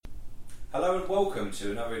Hello and welcome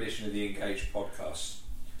to another edition of the Engage podcast.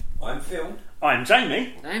 I'm Phil. I'm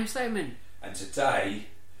Jamie. I'm Simon. And today,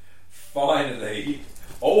 finally,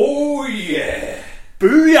 oh yeah!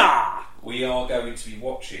 Booyah! We are going to be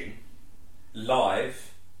watching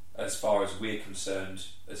live, as far as we're concerned,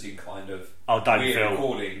 as in kind of don't we're Phil.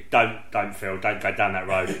 recording. Don't Phil. Don't go down that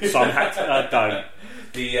road. Don't.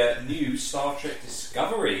 The new Star Trek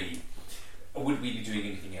Discovery. Would we be doing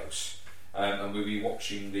anything else? And we'll be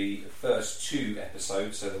watching the first two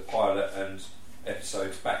episodes, so the pilot and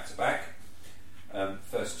episodes back to back.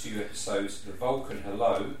 First two episodes, the Vulcan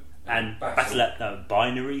Hello and Battle at the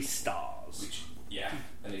Binary Stars. Which, yeah,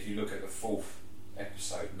 and if you look at the fourth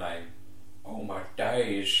episode name, oh my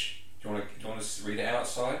days! Do you want to read it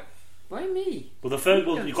outside? Why me? Well, the third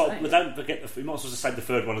one you got. Don't forget you might as well say the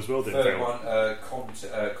third one as well. Then third Phil. one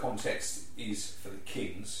context is for the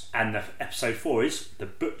kings, and the episode 4 is the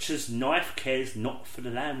butcher's knife cares not for the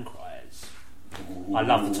lamb cries. Ooh. I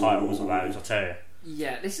love the titles of those. I tell you.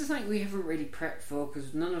 Yeah, this is something we haven't really prepped for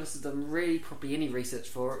because none of us have done really probably any research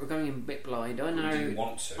for it. We're going in a bit blind. I know. We didn't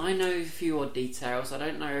want to. I know a few odd details. I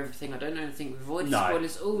don't know everything. I don't know anything. We've avoided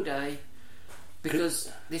spoilers all day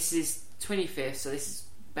because this is 25th, so this is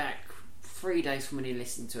back 3 days from when you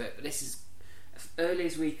listen to it. But this is as early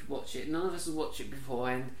as we could watch it. None of us have watched it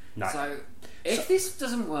beforehand. No. So if this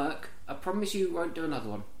doesn't work, I promise you we won't do another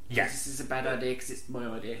one. Yes. This is a bad idea because it's my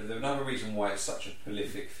idea. Another reason why it's such a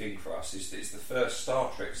prolific thing for us is that it's the first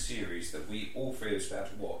Star Trek series that we all three of us about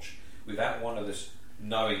to watch without one of us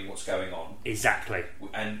knowing what's going on. Exactly.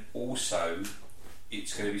 And also,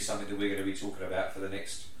 it's going to be something that we're going to be talking about for the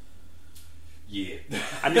next year.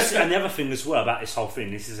 And the other thing as well about this whole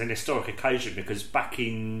thing, this is an historic occasion because back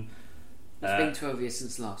in... It's been 12 years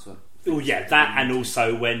since the last one. Oh yeah, that and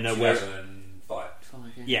also when... 2005.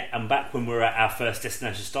 Yeah, and back when we were at our first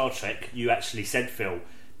Destination Star Trek, you actually said, Phil,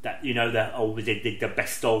 that we did the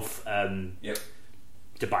best of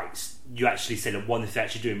debates. You actually said that one is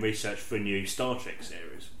actually doing research for a new Star Trek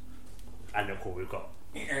series, and look what we've got.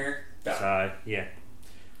 So yeah.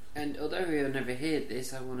 And although we'll never hear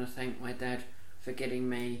this, I want to thank my dad for getting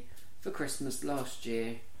me for Christmas last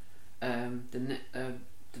year the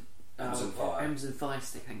Amazon Fire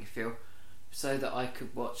Stick. Thank you, Phil, so that I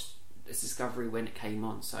could watch this Discovery when it came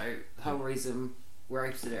on. So the whole reason we're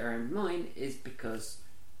able to do it around mine is because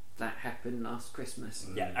that happened last Christmas.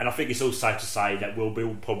 Yeah, and I think it's all safe to say that we'll be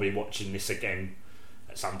probably watching this again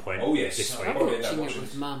at some point. Oh yes, this week. I'm watching it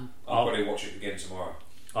with Mum. I'll probably watch it again tomorrow.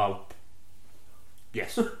 Oh,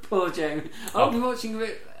 yes. Poor Jamie. I'll be watching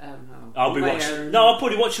it. I'll be watching. No, I'll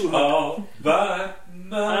probably watch it with all by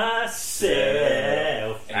myself.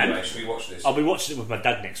 Anyway, should we watch this? I'll be watching it with my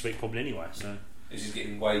dad next week, probably anyway. So. This is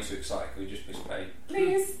getting way too exciting. Can we just press play?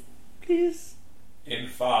 Please. In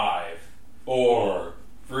 5, 4,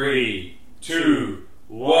 3, 2,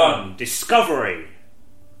 1. Discovery.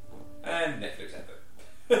 And Netflix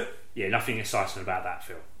advert. Yeah, nothing exciting about that,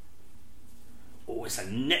 Phil. Oh, it's a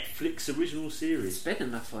Netflix original series. Spent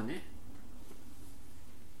enough on it.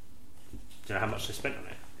 Do you know how much they spent on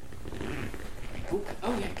it?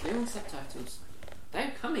 Oh yeah, clear on subtitles.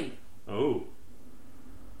 They're coming. Oh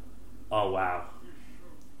wow.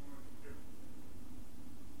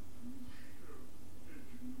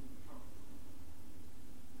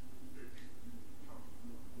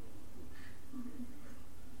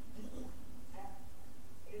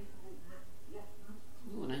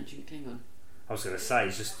 Oh, an ancient Klingon. I was going to say,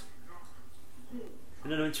 it's just... I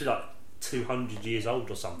don't know, into like 200 years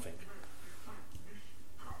old or something.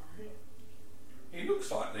 He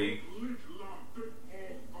looks like the...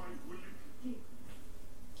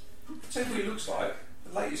 Tell you what he looks like.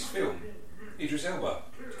 The latest film, Idris Elba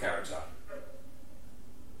character.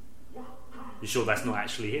 You sure that's not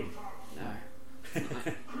actually him? No.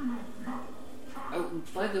 Oh,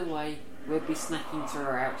 by the way, we'll be snacking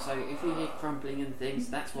throughout, so if you hear crumpling and things,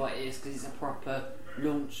 that's what it is, because it's a proper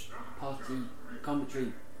launch party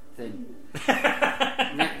commentary thing.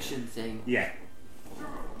 Reaction thing. Yeah.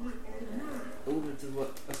 All of the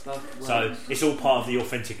above words. So, it's all part of the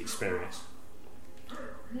authentic experience.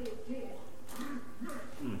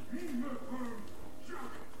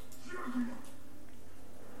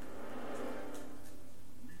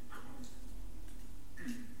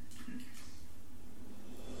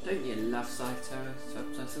 Don't you love subtitles?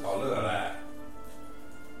 Oh, look at that.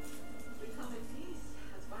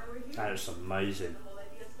 That is amazing.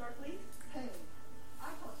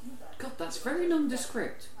 God, that's very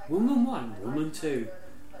nondescript. Woman 1, woman 2.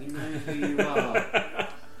 We know who you are.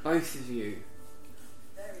 Both of you.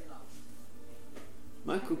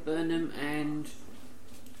 Michael Burnham and...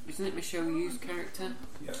 Isn't it Michelle Yeoh's character?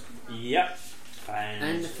 Yep. Yep.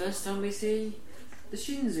 And the first time we see the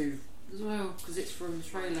Shinzo as well, because it's from the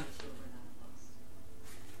trailer.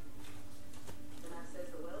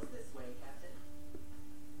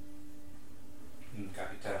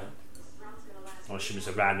 Capitan. I assume it's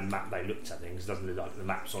a random map they looked at things. It doesn't look like the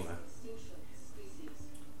map's on there.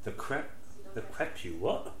 The Crepu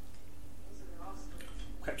what?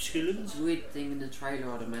 Crepusculans? Weird thing in the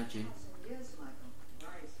trailer, I'd imagine.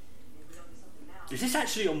 Is this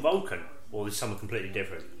actually on Vulcan, or is this something completely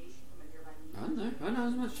different? I don't know. I know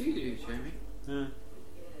as much as you do, Jamie. Yeah.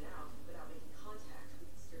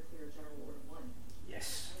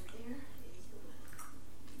 Yes.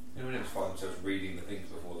 Anyone else find themselves reading the things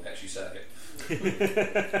before they actually say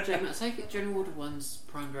it? Jamie, I take it General Order 1's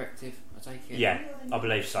Prime Directive. I take it. Yeah, I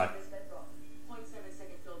believe so.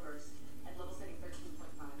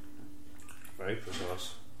 Very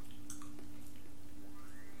precise.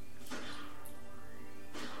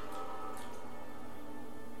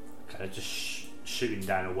 Okay, they're just shooting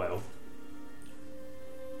down a well.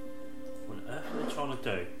 What on earth are they trying to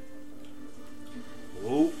do?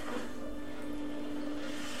 Oh!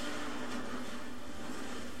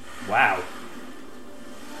 Wow!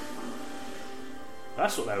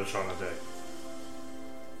 That's what they were trying to do.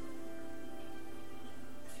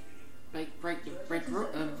 Break the red.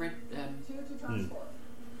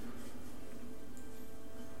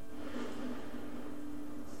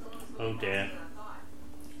 Oh dear.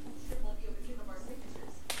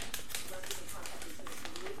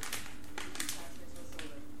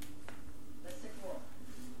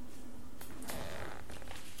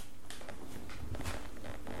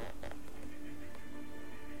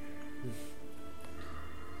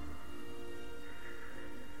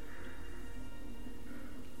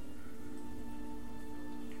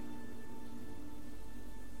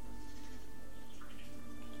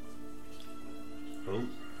 Oh,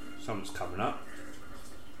 something's coming up.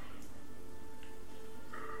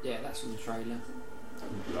 Yeah, that's from the trailer.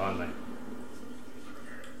 Blimey.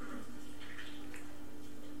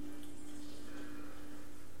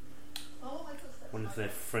 Wonder if they're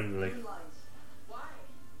friendly. Why?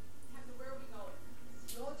 Captain, where are we going?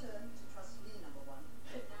 It's your turn to trust me, number one.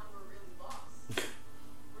 Now we're really lost.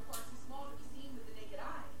 We're far too small to be seen with the naked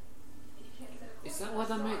eye. And you can't set a Is that why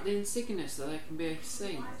they make the insignia so they can be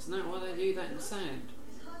seen? Isn't that why they do that in the sand?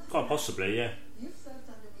 Quite possibly, yeah. You've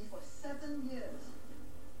served under me for 7 years.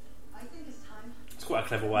 I think it's time. It's quite a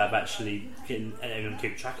clever way of actually getting anyone to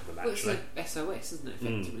keep track of them, Well, it's actually. like SOS, isn't it,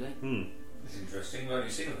 effectively? It's interesting. We've only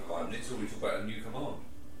seen them for 5 minutes, so we talk about a new command.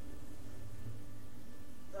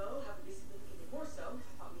 Though, haven't been significantly more so. I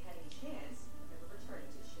thought we had any chance of ever returning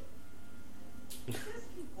to the ship. Just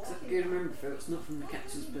keep So walking. if you remember, Phil, it's not from the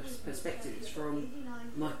captain's perspective, it's from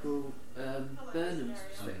Michael Burnham's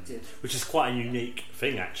perspective. Which is quite a unique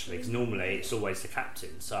thing, actually, because normally it's always the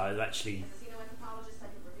captain. So actually, As a xenoanthropologist, I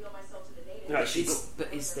can reveal myself to the natives. No, actually,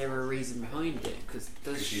 But is there a reason behind it? Because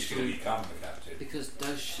Because she's going to become the captain. Because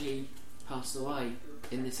does she pass away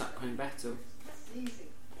in this upcoming battle?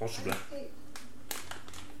 possibly.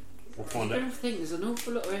 We'll I find out. don't think there's an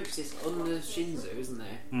awful lot of emphasis on the Shinzo, isn't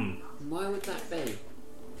there? Why would that be?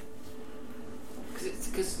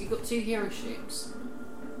 Because you've got 2 hero ships,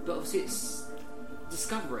 but obviously it's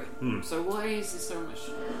Discovery. So why is there so much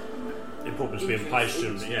Importance being placed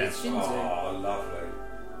in, yeah. with Shinzo? Oh, lovely.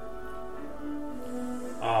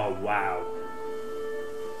 Oh, wow.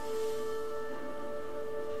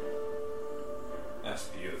 That's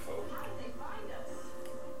beautiful. How did they find us?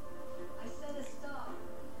 I said a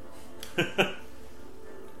star.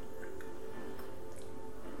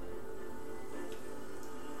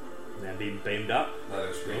 They're being beamed up. That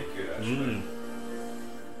looks really good, actually.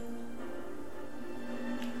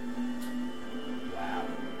 Wow.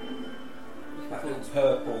 That little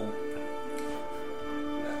purple.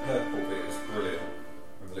 That purple bit is brilliant.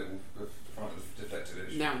 With the little the front of the deflected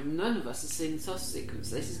edition. Now, none of us have seen the saucer sequence,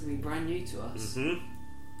 so this is going to be brand new to us.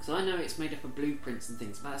 Because I know it's made up of blueprints and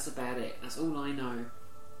things, but that's about it. That's all I know.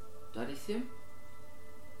 Dilithium?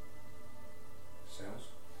 Cells.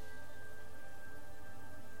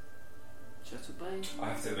 Shuttle Bay? I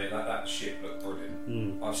have to admit that ship looked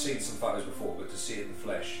brilliant. I've seen some photos before, but to see it in the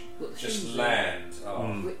flesh, What, the just Shinzo? land.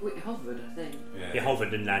 Oh, It hovered, I think. yeah. It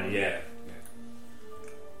hovered and landed, yeah.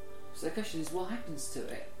 So the question is, what happens to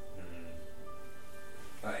it?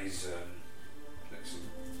 That is excellent.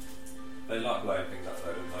 They like blowing things up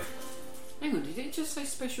though, don't they? Hang on, did it just say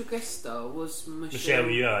special guest star was Michelle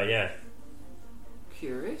Yeoh, yeah.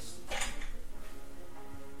 Curious?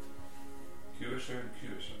 Curacao and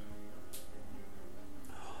Curacao.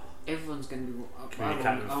 Everyone's going to be...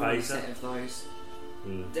 Captain I want a Phaser. set of those.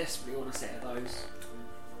 Desperately want a set of those.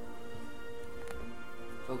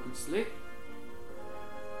 Falcon salute.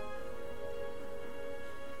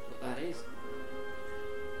 What that is.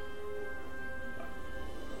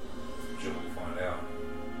 Sure, we'll find out.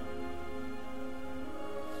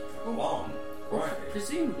 Well,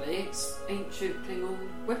 presumably it's ancient Klingon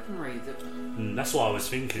weaponry that. That's what I was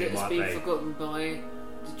thinking. It might be forgotten by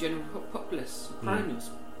the general populace, Kronos.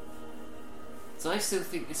 So I still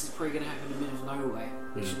think this is probably going to happen in the middle of nowhere,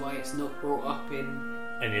 which is why it's not brought up in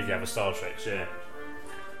any of the other Star Treks. Yeah,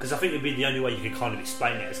 because I think it'd be the only way you could kind of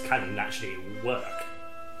explain it as canon and actually it would work.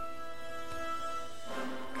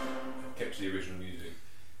 Kept to the original music.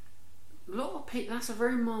 A lot of people. That's a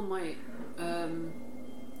very Marmite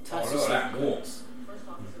type of look at that walk.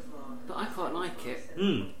 But I quite like it.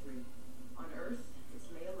 On Earth, it's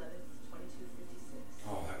May 11th, 2256.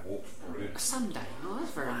 Oh, that walk's brilliant. A Sunday. Oh,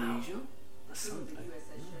 that's very unusual. The USS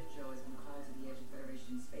Shenzhou has been called to the edge of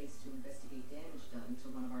Federation space to investigate damage done to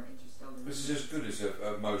one of our interstellar. This is as good as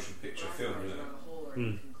a motion picture film, isn't it?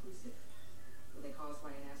 Inconclusive. Were they caused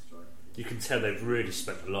by an asteroid? You can tell they've really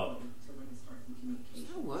spent a lot. To limit starting communication.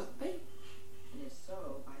 That'll work, babe. And if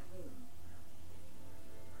so, by whom?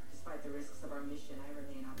 Despite the risks of our mission, I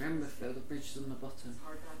remain optimistic. Remember, Phil, the bridge is on the bottom. It's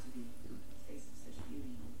hard not to be in the face of such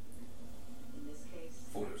beauty. In this case,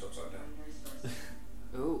 Thought it was upside down. binary stars.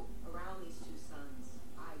 Oh. Around these two suns,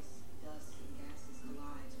 ice, dust, and gases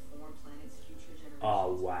collide to form planets' future generations.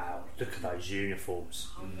 Oh wow! Look at those uniforms.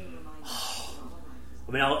 How can we remind us of colonizers?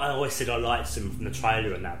 I mean, I always said I liked them from the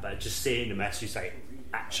trailer and that, but just seeing them, as you say,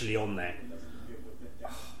 actually on there.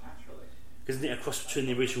 Isn't it a cross between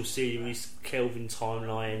the original series, Kelvin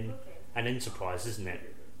timeline, and Enterprise, isn't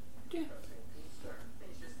it? Yeah.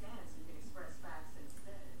 Finish your scans so you can express facts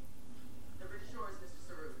instead. The British shores, Mr.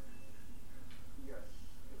 Saru. Yes,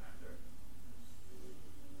 Commander.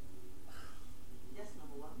 Yes,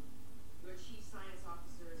 number one. Your chief science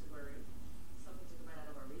officer is worried. Something took him right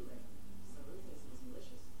out of our relay. Saru thinks it was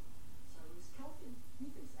malicious. Saru's Kelvin.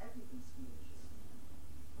 He thinks everything's malicious.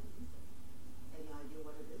 What do you think? Any idea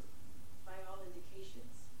what it is? By all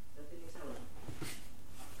indications, the thing is Helen.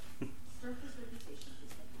 Surface reputation for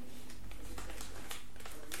speculation is excessive.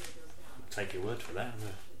 When a relay goes down, Take your word for that.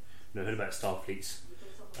 I've never heard about Starfleet's you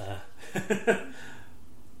think someone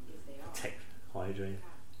if they are. tech hydrogen.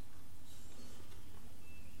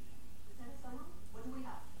 Lieutenant Summer, what do we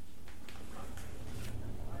have?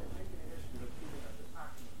 I'm making an issue of keeping us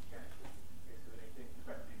attacking mechanically in case of anything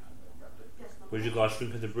threatening us, Captain. Yes, number What did you guys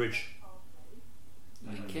think of the bridge?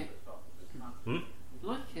 Like it. Hmm?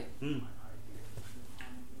 Like it. Hmm.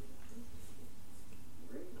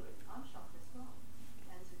 Really? I'm shocked as well.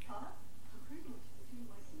 And Zakata, a privilege between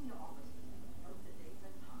my senior officers. Note the date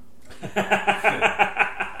and time.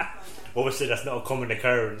 Obviously, that's not a common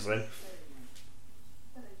occurrence then.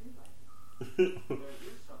 But I do like it. There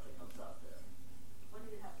is something else out there. What do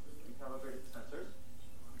you have for me? Recalibrated sensors.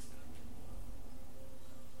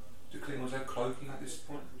 Do Klingons have cloaking at this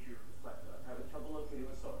point? Computer reflector. I'm having trouble locating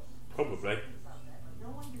the source. Probably. No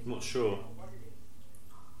one gets I'm not sure. what it is.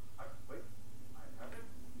 Wait. I have it.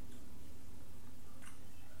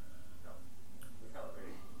 No.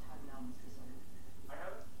 Recalibrating. Time now, Mr. Summer. I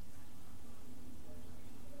have it.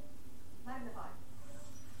 Magnify.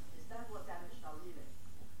 Is that what damaged our relay?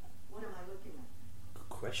 What am I looking at? Good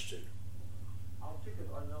question. Object of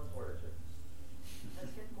unknown origin.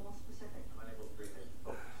 Let's get more specific. I'm unable to read it.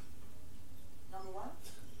 Oh. Number one,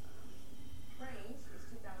 range is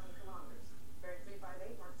 2,000 kilometers. Bearing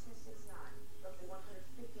 358, mark 269. Roughly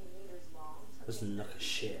 150 meters long. Doesn't look a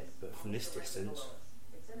shit, but from this distance.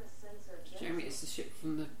 It's in a sensor. Jeremy, it's the ship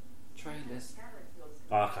from the trailers. Scattering field is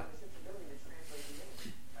Oh, okay. its ability to translate the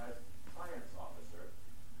image. As science officer,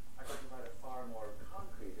 I can provide a far more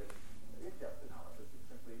concrete and in-depth analysis than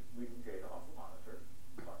simply reading data off a monitor.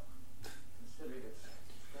 But considering it's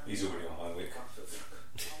He's already on my wick.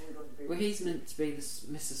 Well, he's meant to be the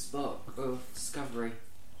Mr. Spock of Discovery.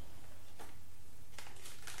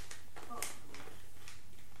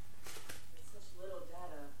 With such little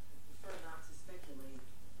data, I prefer not to speculate.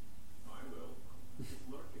 I will. It's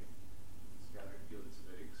lurking. Scattering field is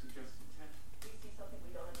vague, suggests intent. We see something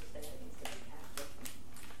we don't understand and instantly act.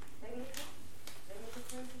 Maybe it's not. Maybe it's a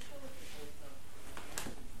friend to show us this whole stuff.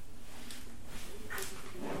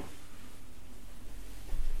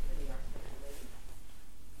 Really are speculating.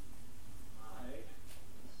 I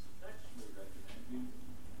especially recommend you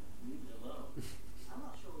leave it alone. I'm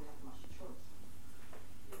not sure we have much choice.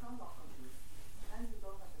 You come welcome to, and you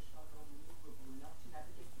don't have to struggle maneuverable enough to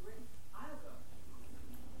navigate the ring. I'll go.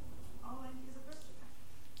 All I need is a aristocrat.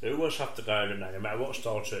 It always have to go, don't they? No matter what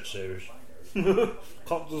Star Trek series.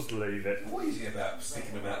 Can't just leave it. What is it about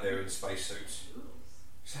sticking them out there in spacesuits?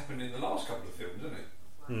 It's happened in the last couple of films, isn't it?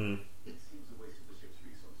 It seems a waste of the ship's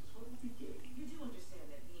resources. What would we gain? You do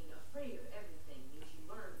understand that being afraid of everything means you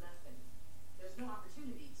learn nothing. There's no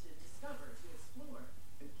opportunity to discover, to explore.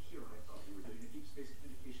 And here I thought we were doing a deep space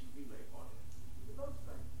communication relay audit. The boat's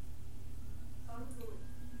right. How are we doing?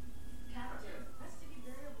 Captain, let's stick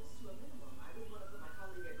variables to a minimum. I wouldn't want to put my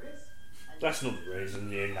colleague at risk. That's not the reason,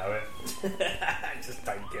 you know it. Just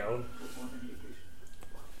take it on.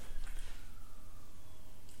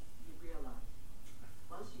 You realize,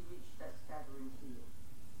 once you reach that staggering field,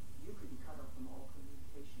 you could be cut off from all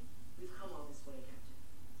communication. We've come all this way, Captain.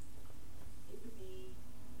 It would be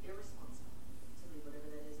irresponsible to leave whatever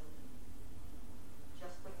that is open.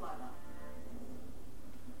 Just the flyby.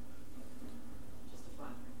 Just a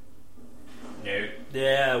flyby.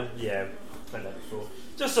 No. Yeah, played that before.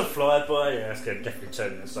 Just a flyby, yeah, it's going to definitely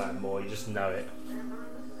turn into something more, you just know it. On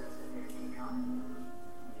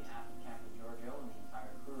behalf of Captain Giorgio and the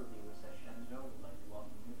entire crew of the USS Shenzhou, we'd like to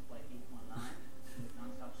welcome you to Flight 819 with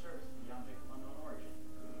non-stop service to the object of unknown origin.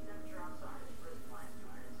 The temperature outside is first minus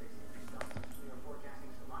 260 degrees Celsius. We are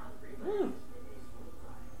forecasting some mild breeze.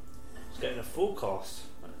 It's getting a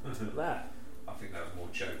forecast. Look at that. I think that was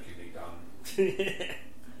more jokingly done.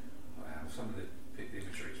 Wow, some of the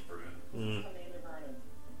imagery is brilliant. Commander Vernon.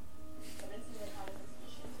 Commencing the reconnaissance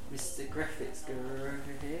mission. Mr. Graphics Guru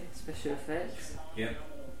over here, special effects. Yeah.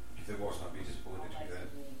 If there was, I'd be disappointed to be there.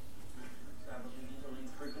 Establishing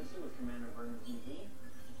interlink frequency with Commander Vernon's EV.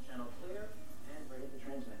 Channel clear and ready to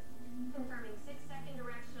transmit. Confirming 6-second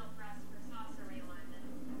directional thrust for saucer realignment.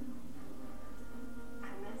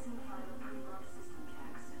 Commencing final pre-launch system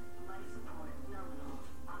checks. Life support nominal.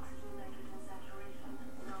 Oxygen nitrogen saturation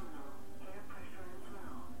nominal. Air pressure and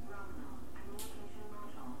flow nominal. Communication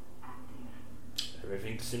module active.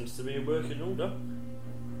 Everything seems to be in working order.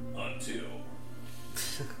 Until.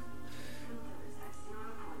 Filters at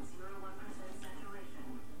 0.01% saturation.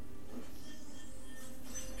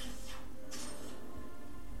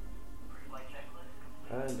 Pre-flight checklist.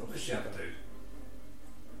 And What's she up to?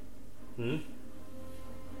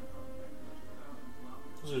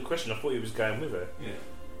 That was a good question. I thought he was going with her. Yeah.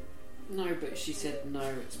 No, but she said no,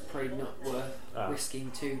 it's probably not worth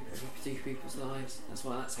risking two people's lives. That's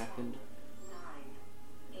why that's happened.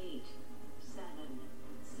 9, 8, 7,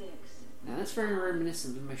 6. Now that's very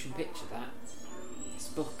reminiscent of the motion picture, that.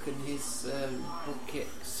 Spock and his rocket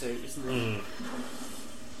suit, isn't it?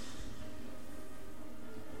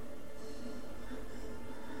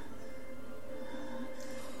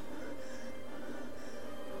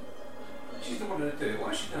 She's the one to do it.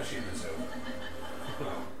 Why is she not shooting herself?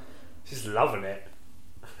 Well, She's loving it.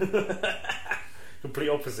 Complete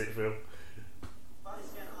opposite, Phil. Body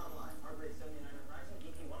scan online. Heart rate 79 and rising.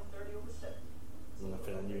 EP 130 over 70.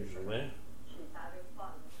 Nothing unusual there. She's having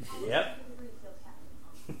fun. Yep.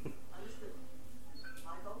 Understood.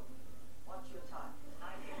 Michael, watch your time.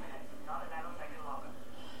 19 minutes. Not a nanosecond longer.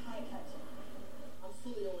 Hi, Captain. I'm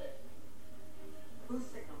fully aware.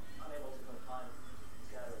 Boost signal. Unable to comply.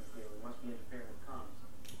 Scattering field. Must be interfering with comms.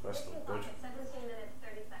 That's not good. 17 minutes,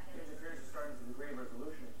 30 seconds. Interference is starting to degrade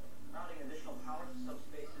resolution. Routing additional power to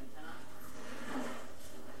subspace antenna.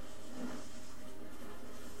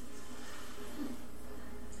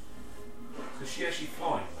 so is she actually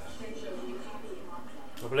flying that? Shenzhou, do you copy?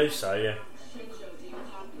 I believe so, yeah. Shenzhou, do you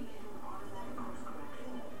copy? Automatic course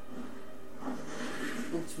correction.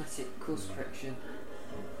 Automatic course correction.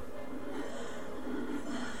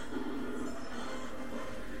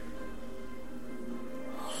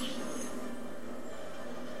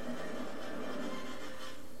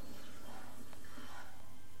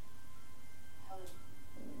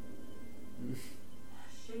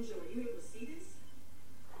 Shenzhou, are you able to see this?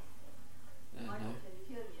 No. Michael, can you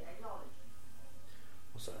hear me? Acknowledge.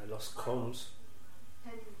 What's that? I lost comms.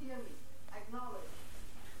 Can you hear me? Acknowledge.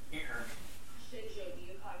 Shenzhou, do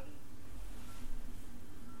you copy?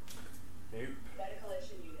 Nope. Data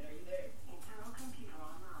collection unit, are you there? Internal computer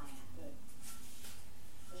online. Good.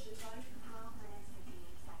 Mission time? 12 minutes,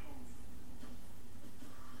 58 seconds.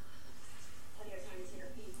 Plenty of time to take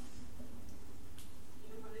our peek.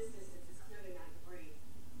 Even from this distance, it's clearly not debris.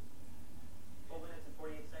 12 minutes and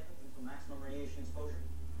 48 seconds until maximum radiation exposure.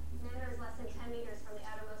 Xander is less than 10 meters from the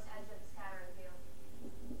outermost edge of the scattering field.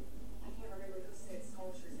 I can't remember who said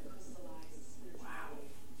sculptures and crystallized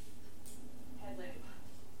spirituality. Headlamp.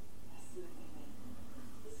 That's the thing.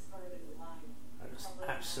 This is further than the line. That was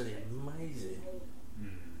absolutely amazing.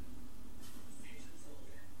 Centuries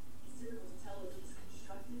older. Considerable intelligence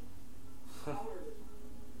constructed. Power.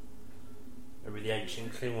 Maybe the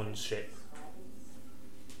ancient Klingon ship.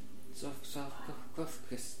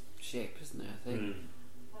 Sarcophagus shape, isn't it, I think?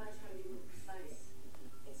 When I try to be more precise,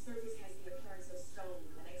 its surface has the appearance of stone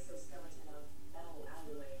with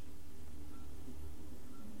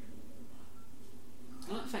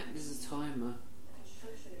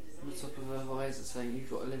saying you've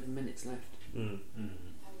got 11 minutes left. Mm. Mm.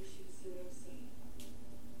 I wish you could see what I'm seeing.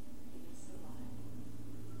 It's so loud.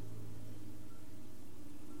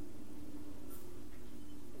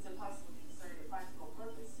 It's impossible to discern your practical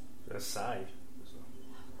purpose. Let's say.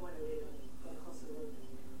 Going to Italy, get closer to Italy.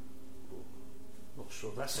 Not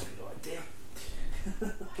sure that's a good idea.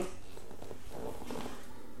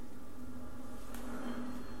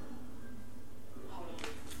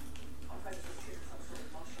 Our friends are treating some sort of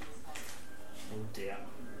motionless type. Oh dear.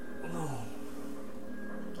 Oh.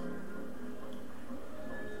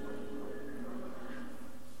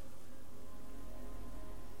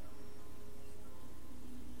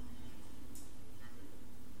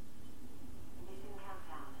 Ignition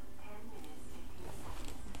countdown. 10 minutes, 15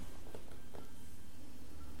 seconds.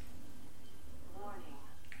 Warning.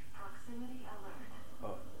 Proximity alert.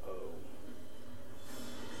 Uh-oh.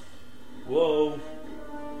 Whoa.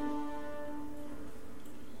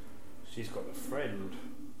 She's got a friend.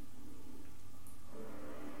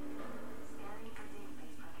 Scanning for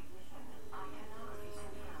database recognition. Iconography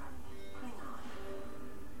confirmed. Klingon.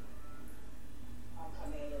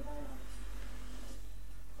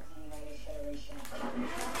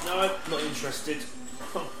 No, not interested. You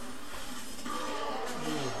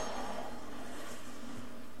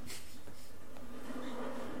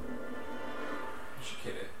should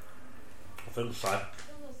kill it. I think so.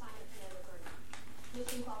 Still no sign of Commander Gordon.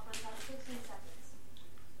 Mission clock runs out 15 seconds.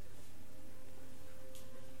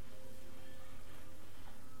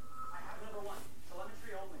 I have number one.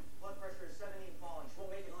 Telemetry only. Blood pressure is 17 falling. She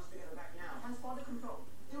won't make it unless we get her back now. Transponder control.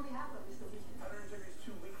 Do we have her, Mr. Wheaton? Pattern integrity is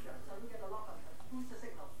 2 weeks, Captain. So we get a lock on her. Who's the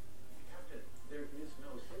signal? Captain, there is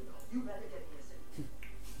no signal. You better get me a signal.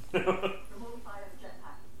 Remote fire the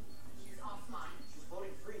jetpack. She's offline. She's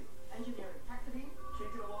floating free. Engineering. Activate.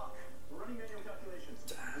 Can't get a lock. We're running manual calculations.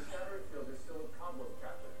 The scattering field is still a cobweb,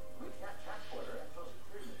 Captain. We can't transport her until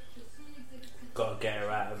she's free. Gotta get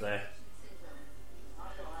her out of there. It's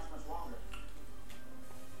not going to last much longer.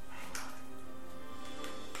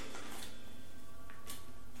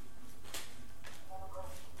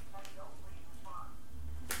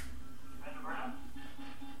 Commander Brown?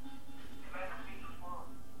 Commander, please respond.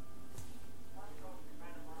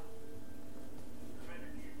 Commander Brown.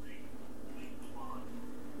 Commander, do you read? Please respond.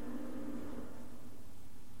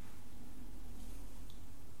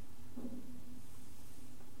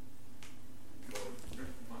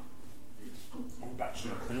 I'm back to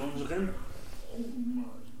the Klingons again.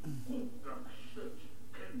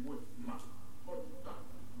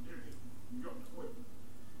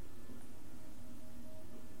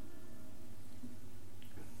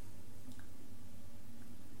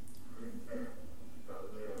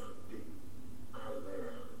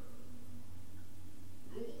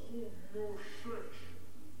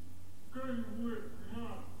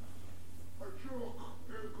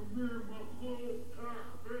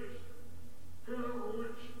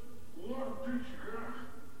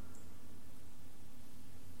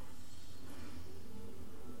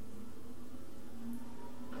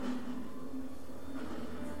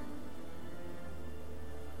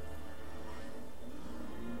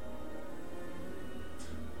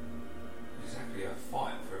 Exactly a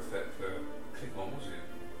fight for Klingon, was it?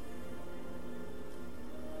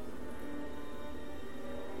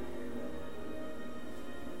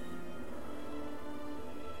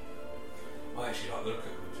 I actually like the look of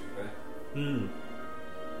them, to be fair. Hmm.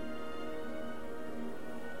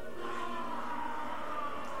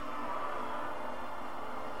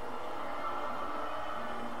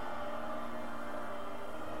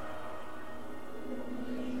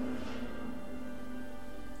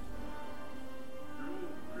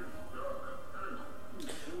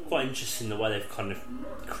 Quite interesting the way they've kind of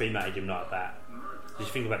cremated him like that. If you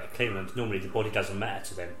think about the Klingons, normally the body doesn't matter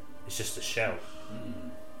to them; it's just a shell.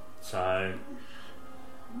 So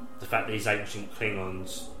the fact that these ancient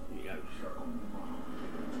Klingons, you know,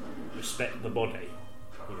 respect the body,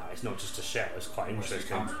 you know, it's not just a shell. It's quite It interesting.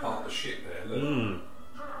 becomes part of the ship there, look. Mm.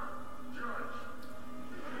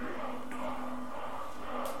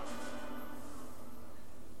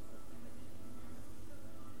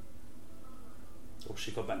 Well,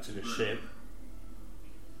 she got back to the ship.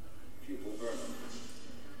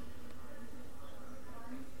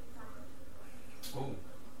 Oh,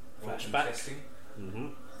 Flashback. Testing. Mm-hmm.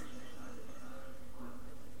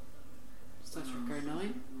 Star Trek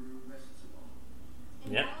 09.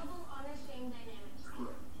 Yep. Infallible, honor-shame dynamics.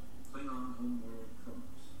 Klingon homeworld comes.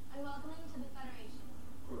 Unwelcoming to the Federation.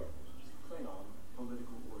 Correct. Klingon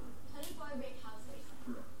political order. 24 great houses.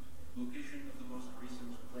 Correct. Location of the most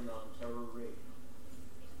recent Klingon terror raid.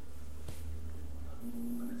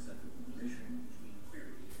 Unacceptable position between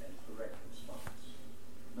query and correct response.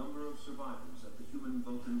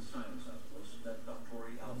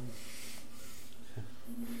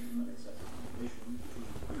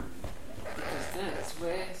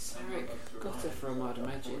 from, I'd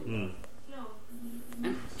imagine. No.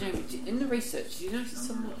 And Jamie, in the research, do you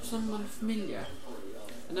notice someone familiar?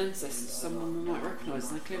 An ancestor, someone we might recognise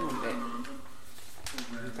in the Klingon bit?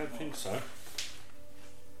 I don't think so. Where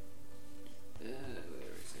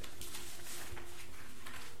is it?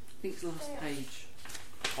 I think it's the last page.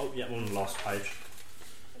 Oh, yeah, on the last page.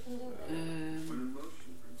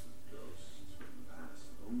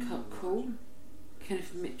 Cole?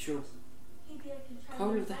 Kenneth Mitchell.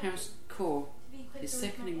 Cole of the House Core. His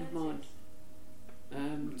second in command.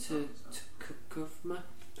 To Kukuvma.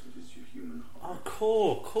 Oh,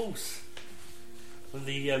 Core, of course. From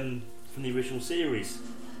the original series.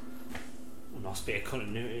 Oh, nice bit of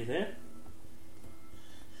continuity there.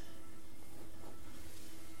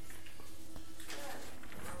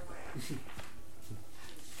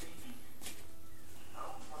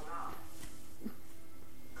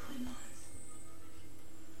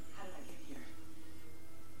 How did I get here?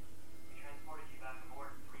 We transported you back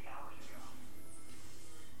aboard 3 hours ago.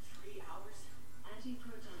 3 hours?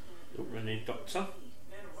 Anti-proton therapy. Oh, we need Doctor.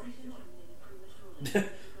 Man, what are you doing?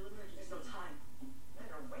 There's no time. Man,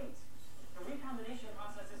 wait. The recombination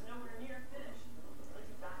process is nowhere near finished. Put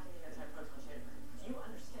you back in the anti-proton chamber. Do you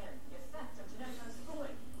understand the effect of genetic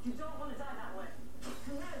unschooling? You don't want to die that way.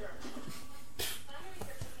 Commander! Boundaries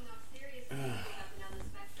are picking up serious changes up and down the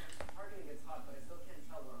spectrum. Targeting gets hot, but I still can't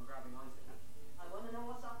tell what I'm grabbing onto. I want to know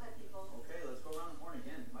what's up there, people. Okay, let's go around the horn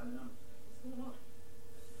again. By the numbers. What's going on?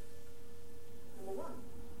 Number one,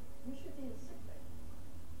 you should be in sick bay.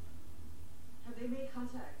 Have they made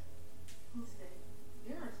contact? Who's they?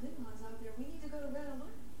 There are Klingons out there. We need to go to red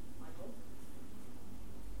alert, Michael.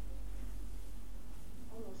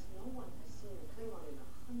 Almost no one has seen a Klingon in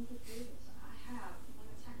 100 years. I have. One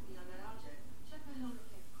attacked me on that object. Check my helmet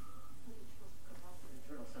kit. What are you supposed to come out with?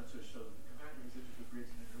 Internal sensors show that the commander is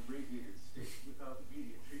integrated in an irradiated state without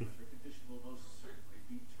immediate treatment. The condition will most certainly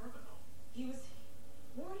be terminal. He was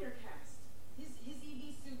warrior cast. His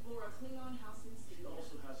EV suit bore a Klingon house She insignia.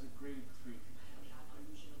 also has a grade 3 I'm not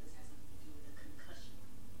unusual. This has nothing to do with a concussion.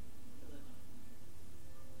 Deliver.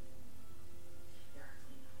 There are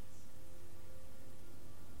Klingons.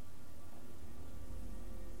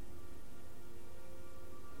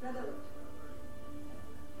 Red alert.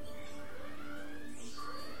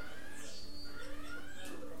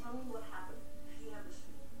 Tell me what happened. You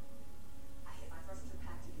understand. I hit my first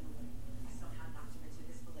impact to get away. I somehow knocked him into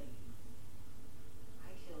this blade. I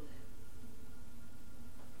killed him.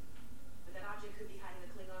 But that object could be hiding a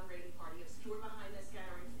Klingon raiding party obscured behind that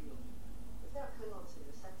scattering field. If there are Klingons in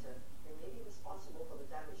the sector, they may be responsible for the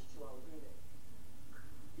damage to our relay.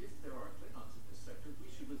 If there are Klingons in this sector, we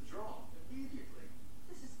should withdraw immediately.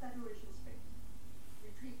 This is Federation space.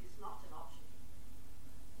 Retreat is not an option.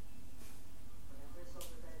 Whatever is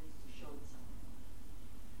over there needs to show itself.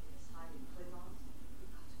 If it's hiding Klingons,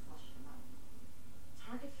 we've got to flush them out.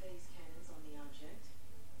 Target phase cannons on the object.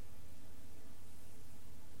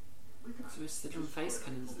 We could So we're still on phase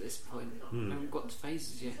cannons at this point. Hmm. I haven't got to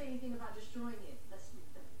phases yet. say anything about destroying it. Let's make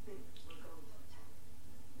them think we're going to attack.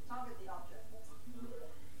 Target the object.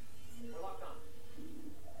 We're locked on.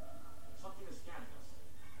 Something is scanning us.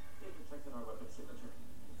 They detected our weapon signature.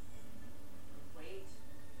 Wait.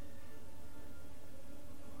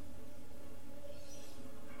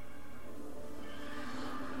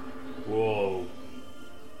 Whoa.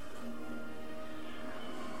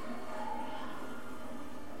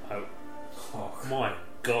 Oh, Oh, my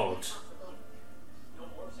God. No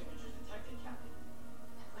warp signatures detected, Captain.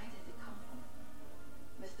 Where did it come from?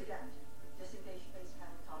 Mr. Gant, disengage phase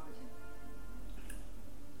cannon targeting.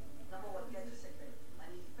 Number one, get to sick bay.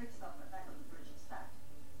 I need fixed up the back of the bridge stacked.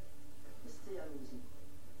 Mr. Yanuzi,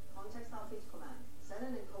 contact Starfleet's command.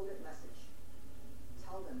 Send an encoded message.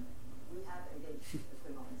 Tell them we have engaged the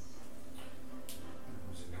Klingons.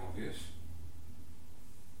 was it obvious?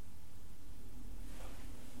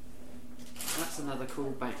 That's another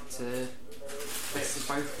callback to Best of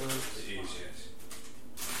Both Worlds. It is, yes.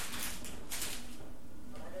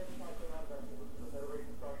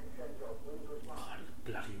 God,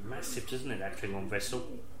 bloody massive, doesn't it, that Klingon vessel?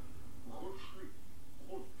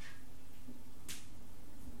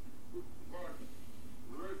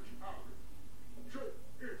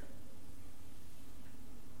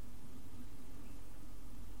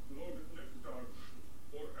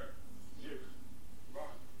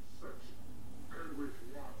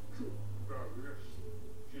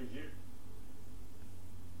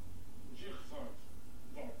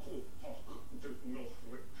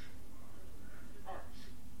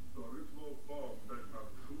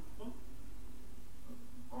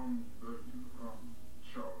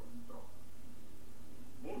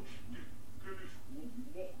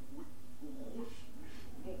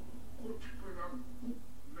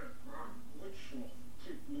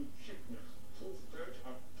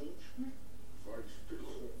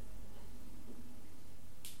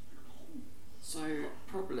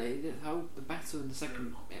 battle in the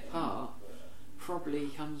second part probably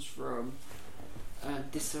comes from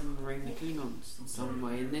dismembering the Klingons in some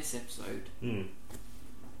way in this episode.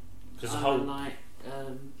 Because the whole like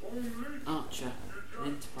Archer and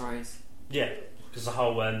Enterprise, because the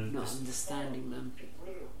whole not understanding them.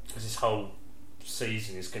 because this whole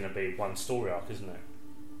season is going to be one story arc, isn't it?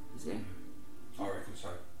 Is it? I reckon so.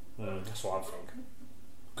 That's what I think.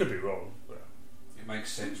 Could be wrong, but It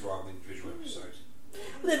makes sense rather than individual episodes.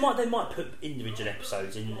 well, they might put individual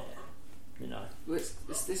episodes in there. You know. Well,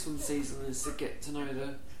 it's this one season is to get to know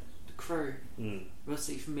the crew. We'll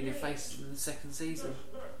see familiar faces from the second season.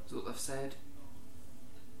 That's what they've said.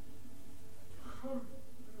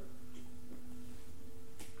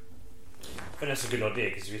 I think that's a good idea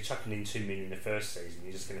because if you're chucking in 2 million in the first season,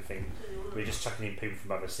 you're just going to think we're just chucking in people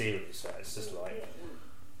from other series. So it's just like,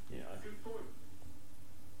 you know.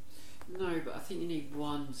 No, but I think you need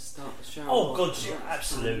one to start the show. Oh off. God, yeah,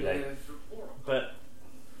 That's absolutely. kind of- But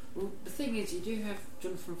Well, the thing is, you do have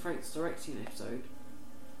Jonathan Frakes directing an episode,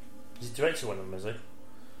 he's directed one of them, has he?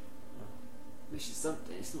 which is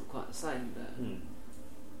something. It's not quite the same, but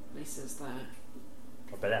at least there's that.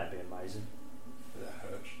 I bet that'd be amazing. That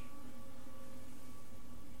hurts.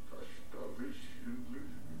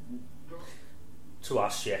 To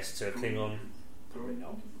us, yes. To a Klingon, probably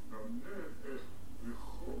not.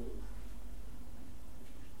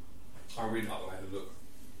 I really like the way they look.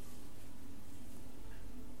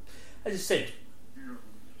 As I said,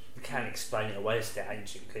 you can't explain it away as the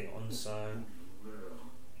ancient Klingons, so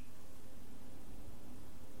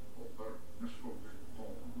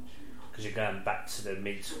because you're going back to the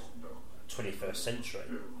mid 21st century,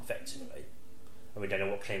 effectively, and we don't know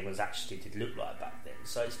what Klingons actually did look like back then.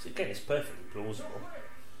 So it's, again, it's perfectly plausible.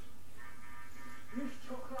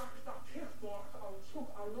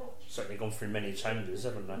 Certainly gone through many chambers,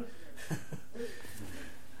 haven't they?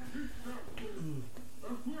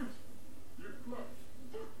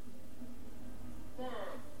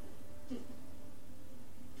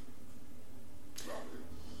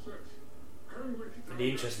 It'd be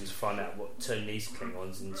interesting to find out what turned these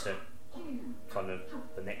Klingons into kind of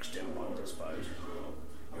the next gen ones, I suppose.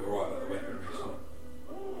 You're right about the weaponry. So.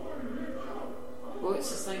 Well,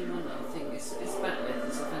 it's the same one. I think it's Batleth.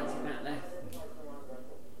 It's a fancy Batleth.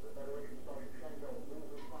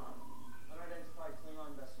 Unidentified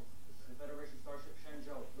Klingon vessel. This is the Federation starship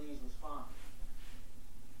Shenzhou. Please respond.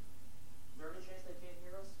 Is there any chance they can't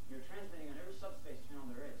hear us? You're transmitting on every subspace channel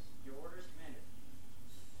there is. Your orders, Commander.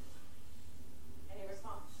 Any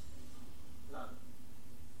response? None.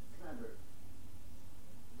 Commander,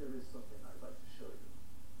 there is something I'd like to show you.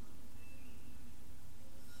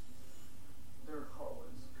 Their hull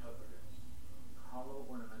is covered in hollow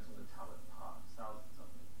ornamental metallic pods, thousands of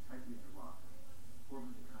them, tightly interlocked,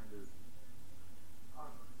 forming a kind of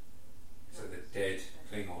armor. So the dead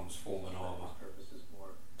Klingons form an armour. Purpose is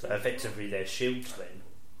more. So effectively, they're shields then.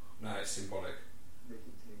 No, it's symbolic. They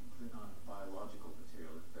contain Klingon biological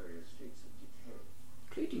material at various states of decay.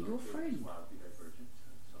 Including your friend. Wildly divergent.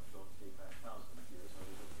 Some don't date back thousands of years,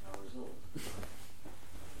 others only hours old.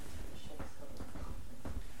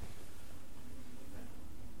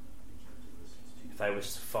 If they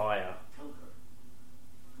was to fire, Tell her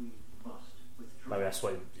we must withdraw. maybe that's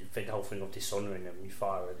why you think the whole thing of dishonouring them, you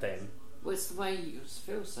fire at them. Well, it's the way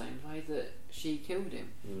Phil's saying, the way that she killed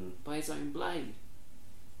him by his own blade.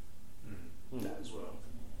 That as well.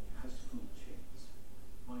 Has food chains.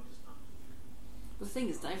 Mine does not. The thing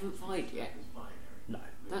is, they haven't fired yet. It's binary. No.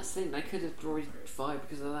 That's the thing, they could have destroyed fire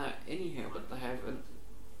because of that anyhow, but they haven't.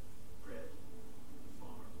 Bread.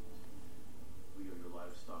 Farm. We are your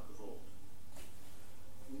livestock of old.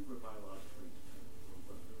 We were biologically determined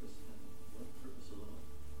for what purpose and what purpose alone.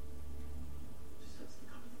 To sense the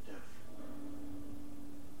coming of death.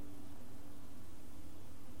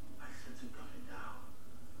 I sense it coming now.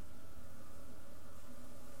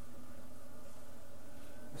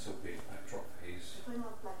 This will be a backdrop for his. The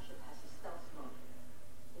Klingon flagship has a stealth mode.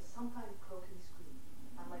 It's some kind of cloaking screen,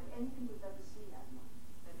 unlike anything we've ever seen, Admiral.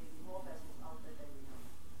 There may be more vessels out there than we know.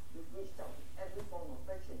 We've reached out with every form of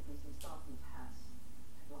friction using Starfleet paths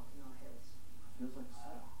and blocking our heads. Feels like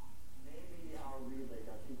so. Maybe our relay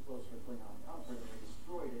got too close for Klingon comfort and they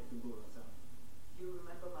destroyed it to lure us out. Do you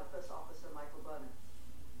remember my first officer, Michael Burnham?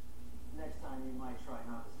 Next time you might try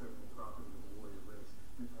not to serve the property of the warrior race.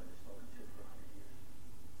 We've already spoken to for 100 years.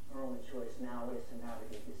 Our only choice now is to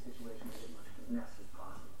navigate this situation with as much finesse as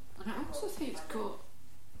possible. And I also think it's got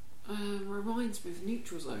reminds me of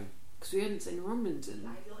Neutral Zone because we hadn't seen Romulans in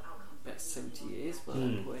Ideal outcome. about 70 years by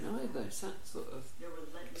that point either. It's that sort of. They're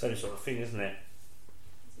relentless. Same sort of thing, isn't it?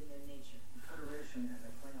 It's in their nature. The Federation and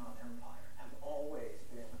the Klingon Empire have always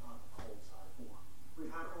been on the cold side of the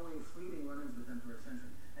leading run-ins with them for a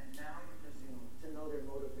century, and now you presume to know their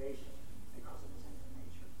motivation because of this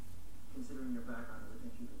information. Considering your background, I would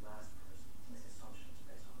think you're the last person to make assumptions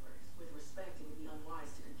based on race. With respect, it would be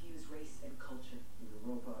unwise to confuse race and culture.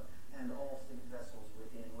 Europa and all state vessels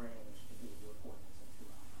within range to do your coordinates in 2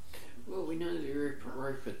 hours. Well, we know that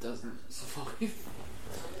Europa doesn't survive.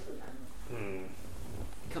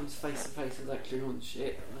 Comes face to face with that Klingon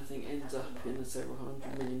ship, and I think ends up in the several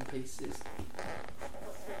 100 million pieces. So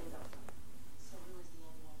who is the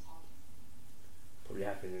only one talking? Probably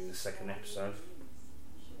happened in the second episode.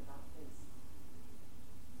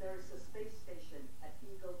 There is a space station at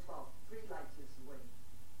Eagle 12, 3 light years away.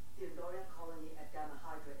 The Andorian colony at Gamma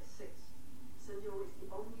Hydra is 6. Sinjo is the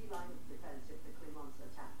only line of defense if the Klingons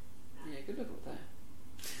attack. Yeah, good luck with that.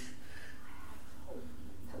 I hope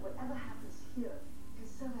that whatever happens here can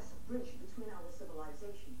serve as a bridge between our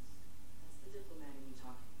civilizations. That's the diplomat in you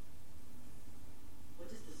talking. What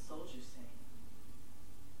does the soldier say?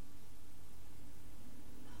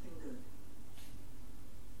 Nothing good.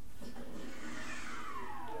 What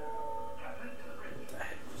the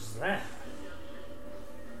heck was that?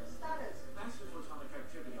 Status. Massive photonic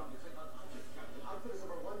activity on the Klingon object, Captain. Output is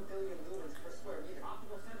over 1 billion lumens per square meter.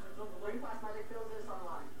 Optical sensors overlaid. Ring plasmatic filters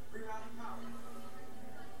online. Rerouting power.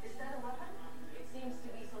 Is that a weapon? It seems to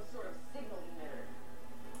be some sort of signal emitter.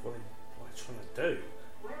 What are you trying to do?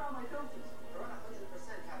 Where are my filters? They're on 100%,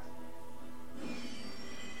 Captain.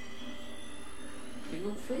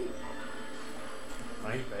 Klingon fleet?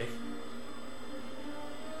 Maybe.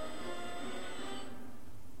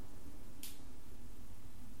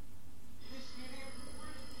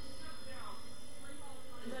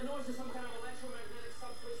 That noise is some kind of electromagnetic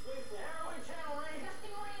subspace waveform. Airway channel range.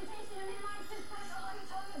 Adjusting orientation and minimize press already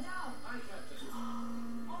tone it down. Aye, Captain.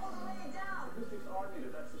 All the way down. Acoustics argue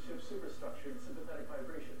that that's the ship's superstructure and sympathetic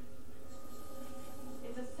vibration.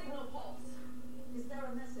 It's a signal pulse. Is there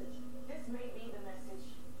a message? This may be the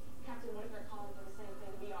message. Captain, what if they're calling for the same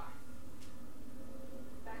thing we are?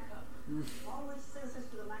 Back up. Always sensors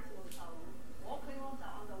to the maximum power. All Klingons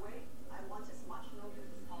are on the way. I want as much notice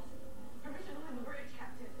as possible. Permission to leave the bridge,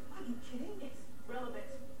 Captain. Are you kidding? It's relevant.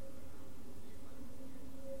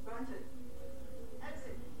 Granted.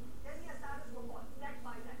 Exit. Get me a status report. Deck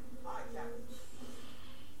by deck. Aye, Captain.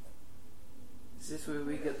 Is this where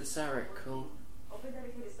we get the Sarek call? Open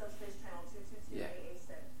dedicated subspace channel 222 Yeah. AA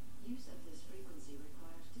set. Use of this frequency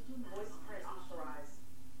requires diplomatic Voice press authorized.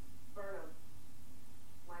 Burnham.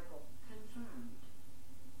 Michael. confirmed.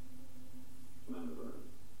 Commander Burnham.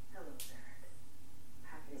 Hello, Derek.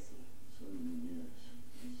 Happy to see you. So many years.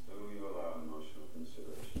 And still you allow emotional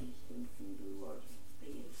considerations to impede your logic.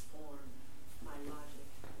 They inform my logic.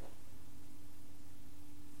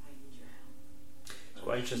 I need your help. It's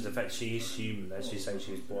quite interesting the fact she is human, as you say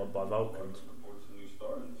she was brought up by Vulcans. Reports a new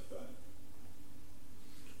star in the sky.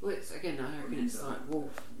 Well, it's, again, I reckon it's like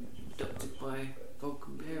Wolf, adopted by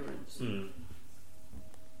Vulcan parents. How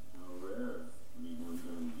rare anyone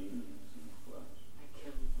known demons in the flesh. I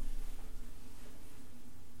killed them.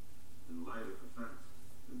 In light of the fact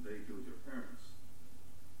that they killed your parents,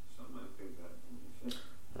 some might think that can be fair.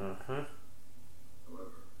 Uh-huh.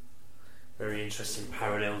 However, Very interesting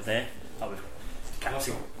parallel there. Like with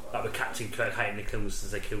Captain Kirk hating the Klingons as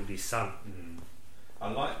they killed his son. I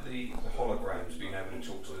like the holograms being able to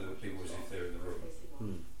talk to the people as if they're in the room. Facing off.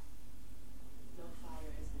 No fire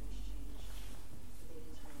has been exchanged. But they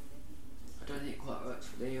can turn I don't think it quite works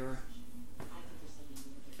for the era. I think there's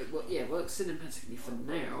something It works cinematically for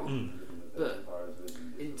now, but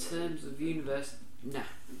in terms of universe, nah.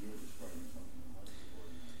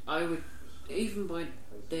 I would, even by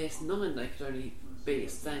DS9, they could only be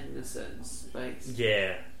standing in a certain space.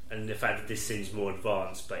 Yeah, and the fact that this seems more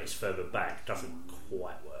advanced but it's further back doesn't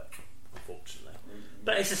quite work, unfortunately.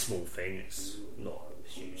 But it's a small thing, it's not a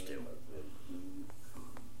huge deal.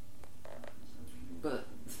 But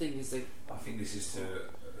the thing is, they I think this is to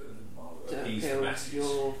to appease the appeal masses. to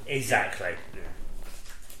your. Exactly.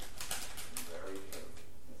 very good.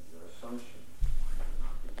 Your assumption might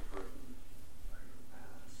not be proven by your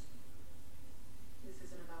past. This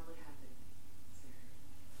isn't about what happened, Sarah.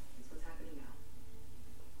 It's what's happening now.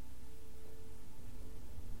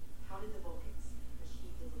 How did the Vulcans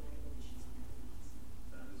achieve diplomatic relations with the Klingons?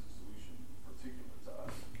 That is a solution particular to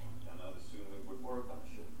us. And I'd assume it would work on a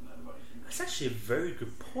ship commanded by humans. That's actually a very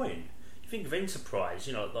good point. You think of Enterprise,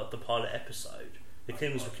 you know, like the pilot episode, the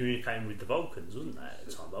Klingons were communicating with the Vulcans, wasn't they, at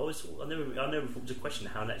the time? I never thought to question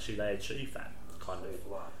how naturally they achieved that kind of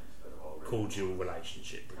cordial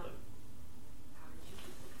relationship with them. How did you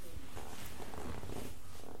keep them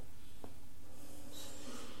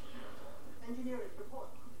clean? Engineering report.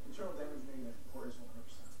 Internal damage being report is 100%.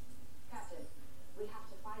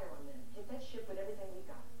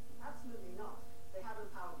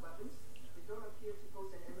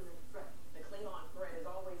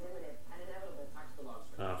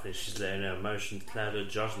 think she's letting her emotions cloud her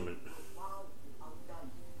judgment. Mom, I'm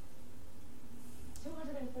done.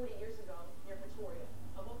 240 years ago, near Pretoria,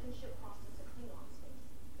 a Vulcan ship crossed into Klingon space.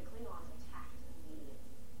 The Klingons attacked immediately.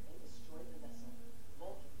 They destroyed the vessel.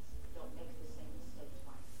 Vulcans don't make the same mistake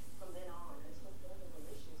twice. From then on, until formal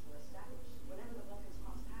relations were established, whenever the Vulcans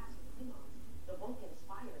crossed paths with Klingons, the Vulcans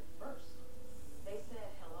fired first. They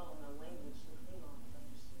said hello in a language the Klingons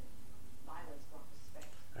understood. Violence brought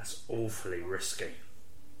respect. That's awfully risky.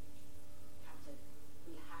 Captain,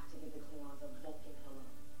 we have to give the Klingons a Vulcan hello.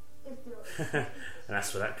 If there is And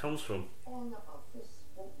that's where that comes from. all about this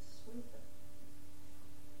won't sway them.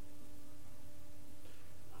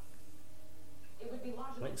 It would be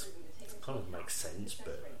logical Makes- for you to take into kind of account makes my sense, success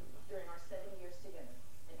but- rate during our 7 years together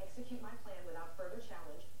and execute my plan without further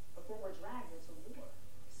challenge before we're dragged into war.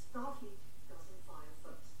 Starfleet doesn't fire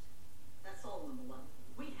first. That's all, number one.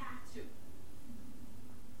 We have to.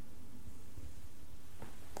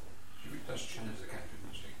 She does challenge the captain,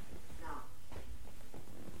 doesn't she? Now,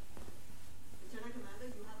 Lieutenant Commander,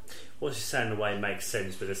 you have to. What she's saying in a way makes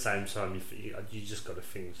sense, but at the same time, you just got to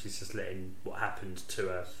think she's just letting what happened to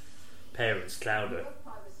her parents cloud her. Your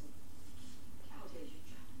privacy. How dare you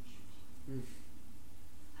challenge me?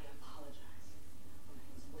 I apologize.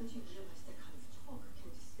 Don't you realize that kind of talk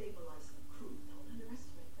can destabilize the crew? Don't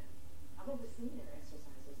underestimate them. I've overseen their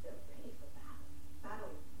exercises. They're ready for battle.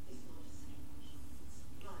 Battle is not a celebration. It's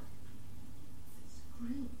blood. It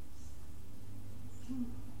screams.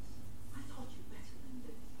 Funerals. I taught you better than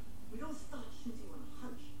this. We don't start shooting on a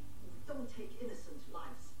hunch. We don't take innocent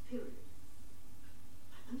lives, period.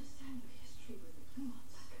 I understand your history with the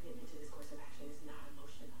Klingons. My commitment to this course of action is not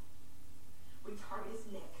emotional. We target his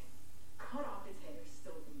neck, cut off his head,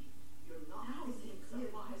 still injured. You're not Thousands of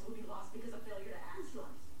lives will be lost because of failure to act. Whose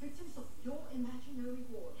lives? Victims of your imaginary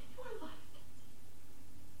war. You are like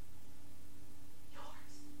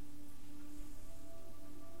yours.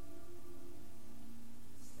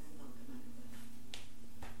 Stand down, Commander.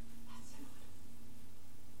 That's enough.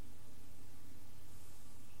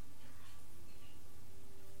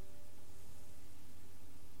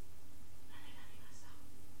 I may not be myself.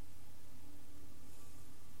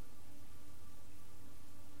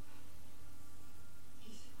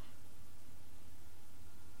 Easy.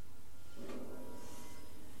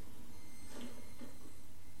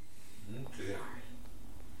 Dear.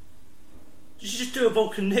 You should just do a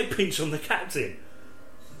Vulcan neck pinch on the captain.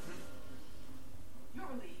 You're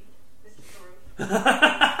relieved, Mr. Saru. Provided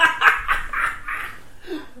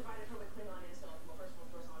her with Klingon intel from a personal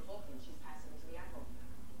source on Vulcan, she's passing it to the Admiral.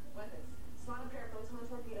 Weapons. Slot a pair of photon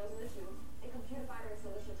torpedoes in the tube, and computer fighter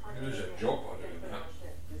installation target. Lose a job by doing that.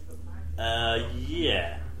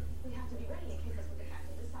 Yeah. We have to be ready in case that's what the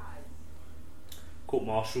captain decides. Court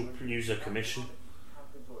martial, user commission.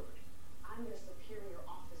 Captain's orders. I'm your superior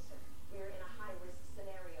officer. We're in a high-risk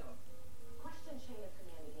scenario. Question chain of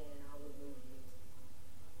command again, and I'll remove you.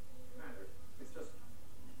 Commander, it's just.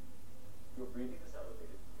 Your breathing is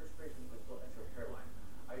elevated, perspiration visible at your hairline.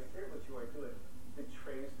 I fear what you are doing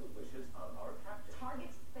betrays the wishes of our captain.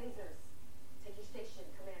 Target phasers. Take your station,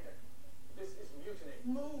 Commander. This is mutiny.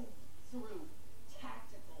 Move through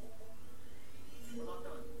tactical. We're locked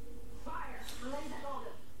on. Fire! Relay that order.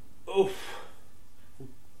 Oof.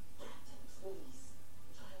 Captain, please.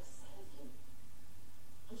 I'm trying to save you.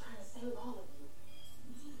 I'm trying to save all of you.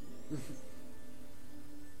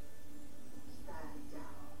 Stand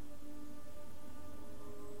down.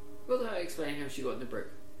 Without explaining how she got in the brick.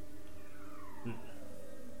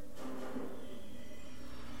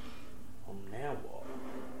 Now what?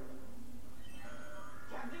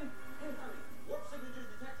 Captain, incoming. Warp signatures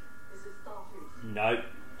detected. This is Starfleet. No,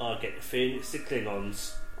 I get the feeling it's the Klingons.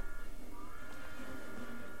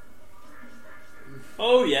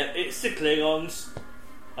 Oh yeah, it's the Klingons.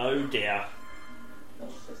 Oh dear.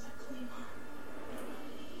 This is a Klingon.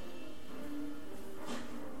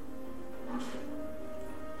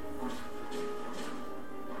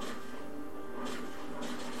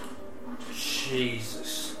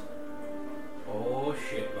 Jesus. Oh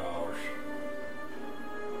shit balls.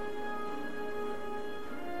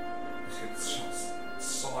 Look at the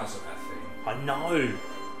size of that thing. I know.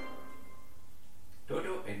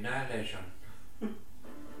 Dodo annihilation.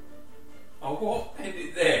 Oh, what?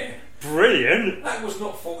 Ended there. Brilliant. That was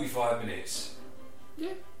not 45 minutes.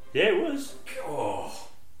 Yeah. Yeah, it was. Oh.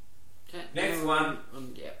 Okay. Next one.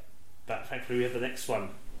 Yeah. But thankfully we have the next one.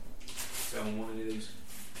 Don't want any of these.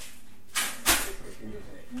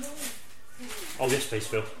 Oh yes please,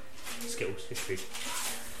 Phil. Skills, yes please.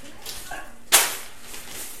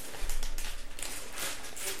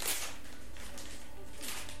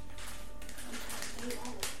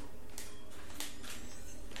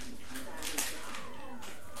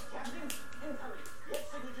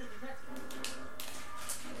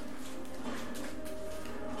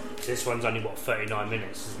 this one's only, 39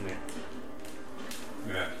 minutes, isn't it?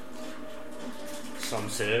 Yeah. Some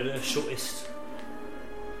said the shortest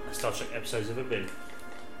Star Trek episode's ever been.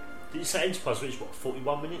 Did you say Enterprise reached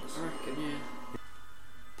 41 minutes? I reckon, yeah.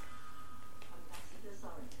 Ambassador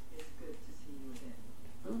Zorin, it's good to see you again.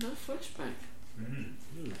 Oh, no flashback. Thank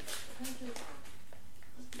you.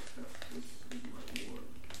 As discussed, this is my ward,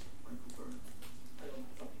 Michael Byrne.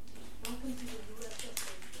 Welcome to the USS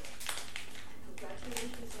Radio.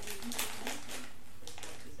 Congratulations on your new promotion. This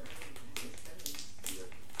work is earning his enemies. Yet,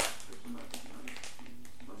 diplomatic honesty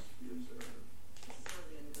must be observed. This is how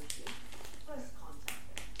we are negotiating. First contact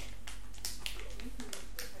them. You can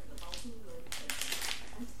attend the multi-learning center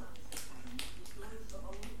and science academy, which learns the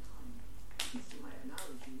only time. You see my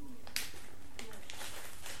analogy, yes.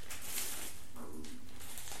 I will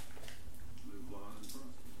live long and prosper.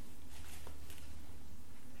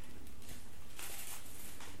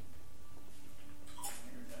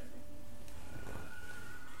 Energizing.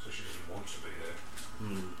 So she doesn't want to be there.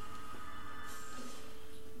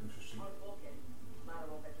 Interesting. On Vulcan,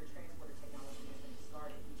 lateral vector transporter technology has been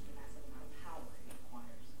discarded due to the massive amount of power it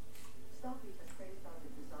requires. Starfleet has phased out the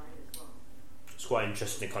design as well. It's quite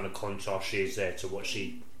interesting the kind of contrast she is there to what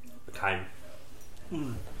she became.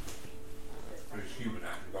 There's human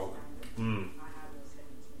out in Vulcan. I have no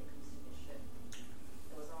second when it comes to this ship.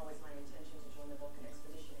 It was always my intention to join the Vulcan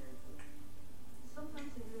Expeditionary Group. Sometimes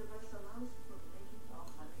the universe allows for the making of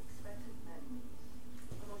unexpected memories.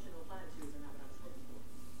 Emotional planetary is not what I was hoping for.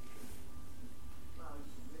 Well,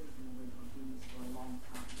 you've really been away from Venus for a long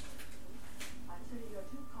time. I'd say you're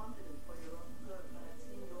too confident for your own good, but I've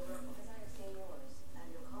seen your work, Because I have seen yours. and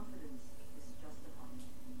your confidence is justified.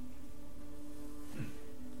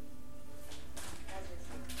 As is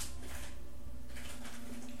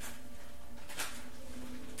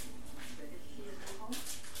So is she a new home?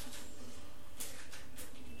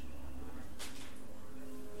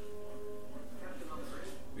 Captain on the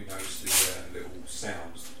bridge. We noticed the little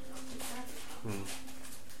sounds. Do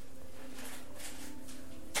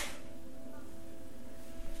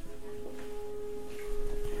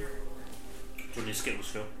you want your Skittles,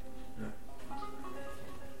 Phil? It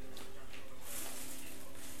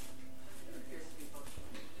appears to be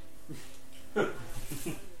functional.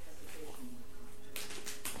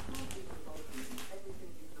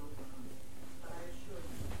 Everything you've known behind, but I assure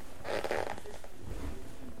you, this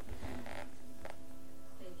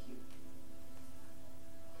thank you,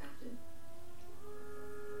 Captain.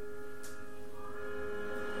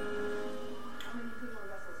 How many Klingon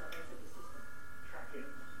vessels have entered the system? Tracking.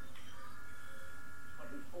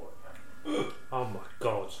 24, Captain. Oh my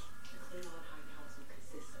god. The Klingon High Council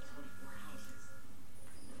consists of 24 houses.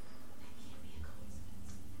 That can't be a coincidence.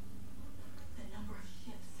 The number of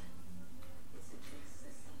ships. It suggests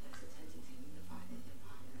that someone's attempting to unify the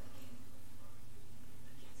Empire again.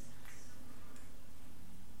 Against us.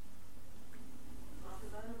 Master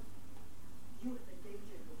Burnham, you have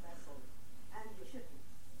endangered your vessel and your shipmates.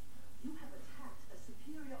 You have attacked a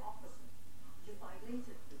superior officer. You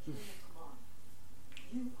violated the chain of command.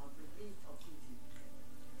 You are relieved of duty.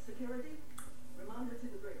 Security, remind her to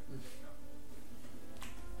the brig.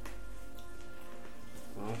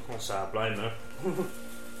 Well, I can't say I blame her.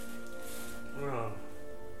 Oh.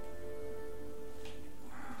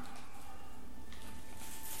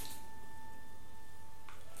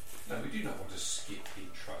 No, we do not want to skip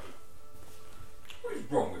intro. What is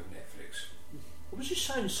wrong with Netflix? What was you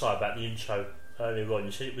saying, Si, about the intro earlier on?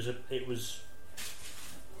 You said it was.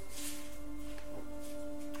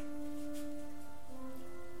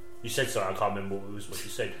 You said something. I can't remember what you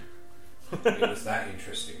said. It was that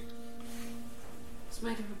interesting. It's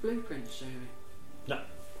made of a blueprint, Jamie. No,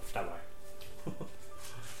 don't worry.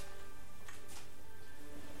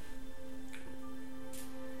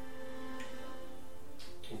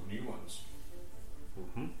 All new ones.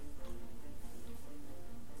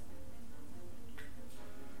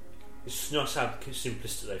 It's nice how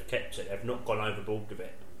simplistic they've kept it. They've not gone overboard with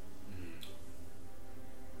it.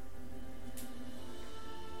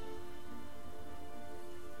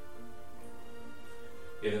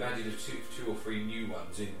 Yeah, they've added two or three new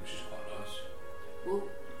ones in, which is quite nice. Well,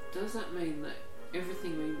 does that mean that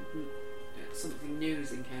everything something new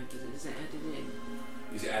is encountered? Is it added in?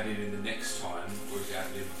 Is it added in the next time, or is it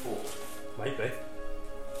added in before? Maybe.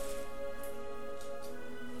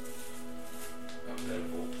 That was there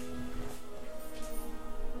before.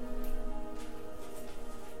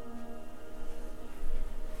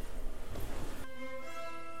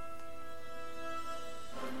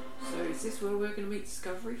 So is this where we're going to meet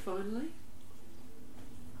Discovery finally?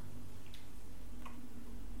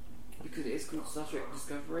 Because it is called Star Trek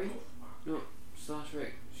Discovery, not Star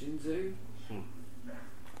Trek Shinzu. Do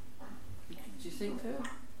you think that?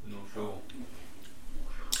 Not sure.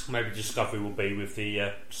 Maybe Discovery will be with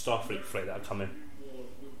the Starfleet fleet that are coming.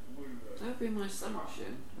 That would be my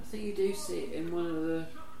assumption. I think you do see it in one of the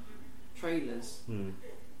trailers.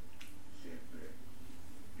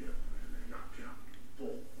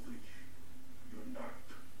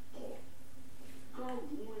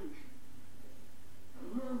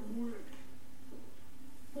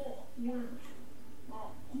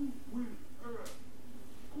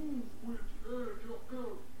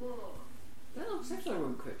 That looks actually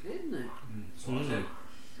run quickly, isn't it? So I said,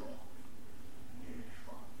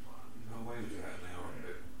 no way was that now a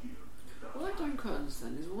bit. What I don't quite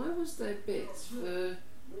understand is why was there bits for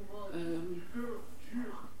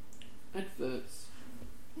adverts?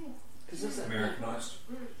 Because there's that. Americanised.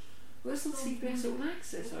 Well, there's some CBS All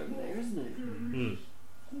Access over there, isn't it?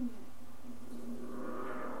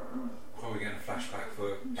 Probably getting a flashback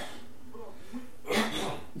for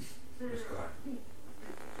this guy.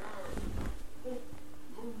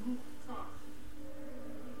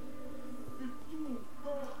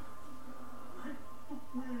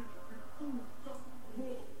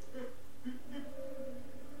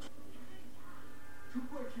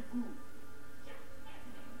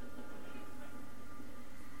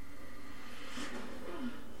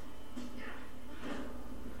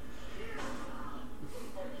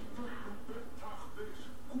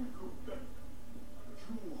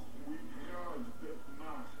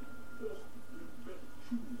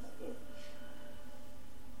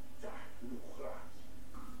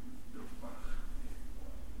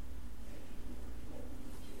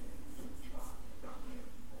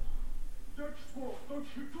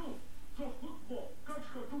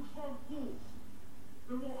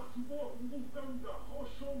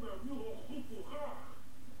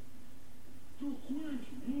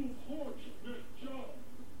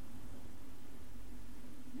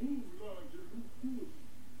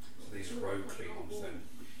 So these are road cleaners then.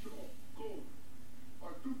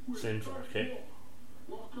 Seems like it.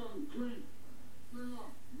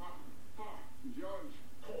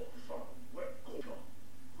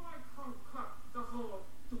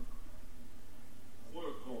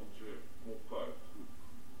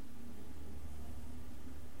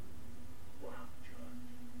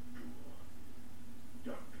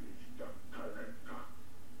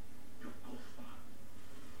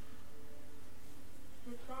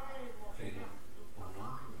 Cleaning on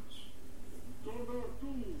arguments.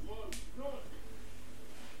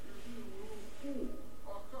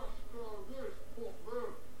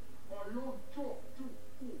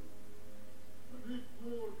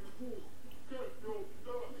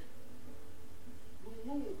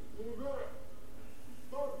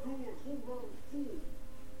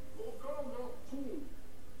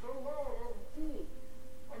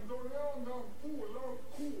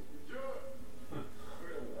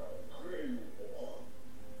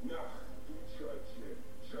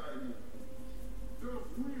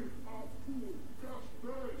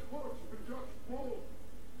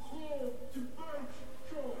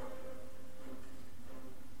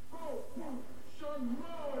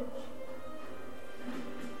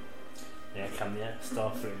 Yeah, come the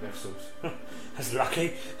Starfleet vessels. That's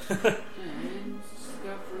lucky. And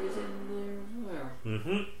Discovery's in there as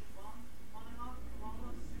well.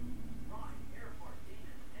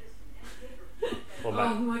 What Oh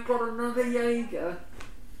about my god, another Jaeger.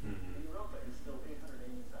 Europa is still 800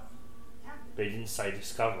 aliens out. but he didn't say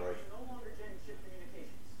Discovery. No longer getting ship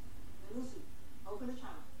communications. Lucy, open the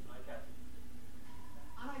channel. My captain.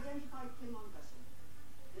 Unidentified Klingon vessel.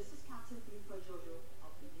 This is Captain Philippe Jojo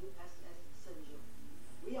of the USS Senju.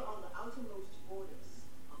 We are on the outermost borders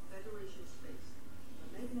of Federation space.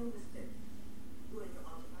 But make no mistake, you and your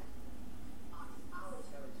artifact are in our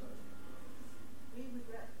territory. We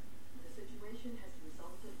regret the situation has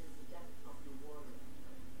resulted in the death of your warrior.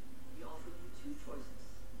 We offer you two choices.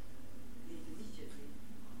 Leave immediately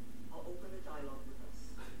or open a dialogue with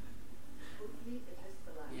us. Hopefully it has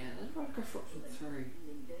the land. Yeah, that's like a foot So that through.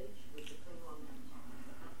 we engage with the Klingon Empire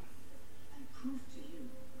and prove to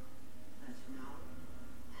you that now,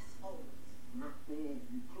 as always,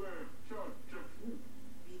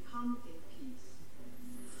 we come in peace.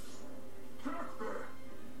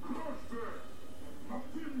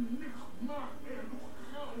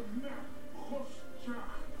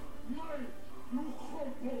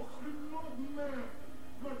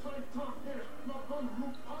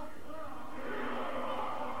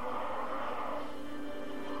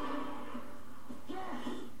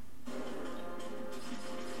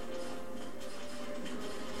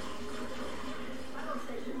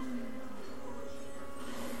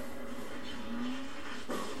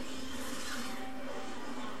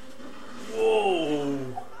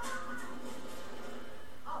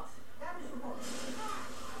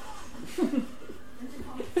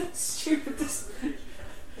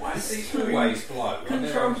 always blow.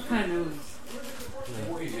 Control panels.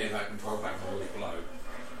 What are you doing about control panels always blow?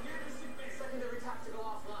 Secondary tactical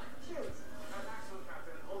offline. Shoot. Excellent,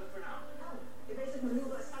 Captain. Hold it for now. Oh, the basic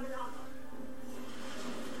maneuver is under alpha.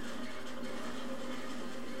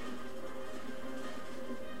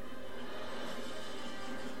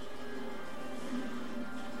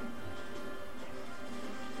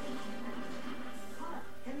 Connor,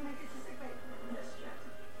 can you make it to sick bay? Yes,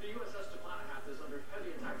 Captain. The USS Diplomahat is under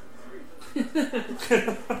heavy attack from 3 to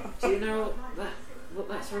Do you know what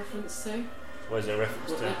that's reference to? What is it a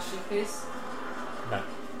reference What to? that ship is? No.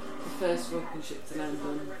 The first Vulcan ship to land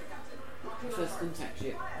on. The first contact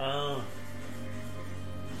ship. Oh.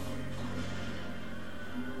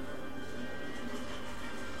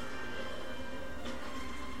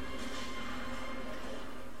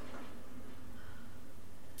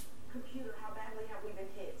 Computer, how badly have we been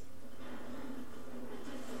hit?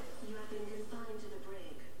 You have been confined to the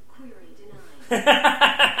brig. Query denied.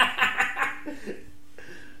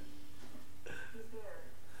 He's there.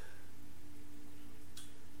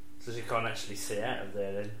 So she can't actually see out of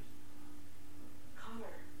there then.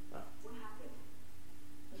 Connor, Oh. what happened?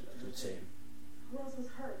 Good see him. Who else was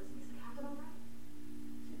hurt? Is the captain all right?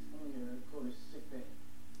 She's telling you to go to sick bay.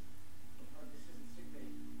 This isn't sick bay.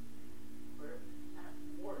 We're at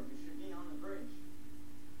war. You should be on the bridge.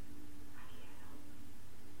 I can't help.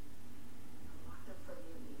 I'm locked up for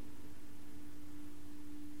mutiny.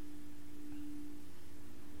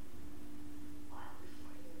 Why are we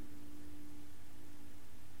fighting?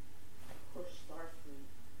 Push Starfleet.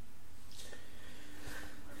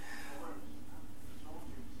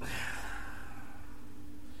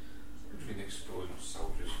 Between exploring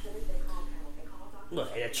soldiers. Well,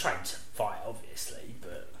 they're trained to fight, obviously,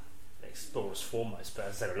 but the explorers foremost. But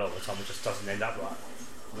as I said, a lot of the time it just doesn't end up right.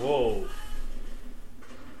 Whoa!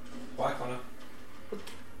 Bye, Connor. Did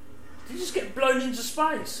you just get blown into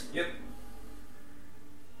space? Yep.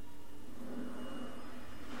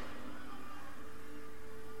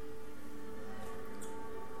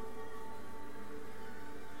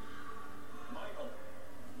 Michael.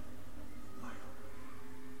 Michael.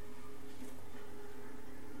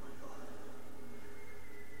 Michael.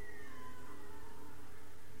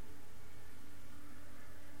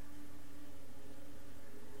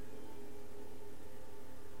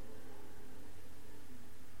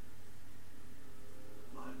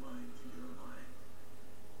 My mind to your mind.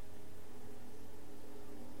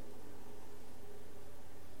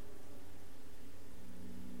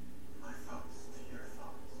 My thoughts to your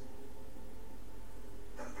thoughts.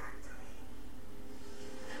 Come back to me.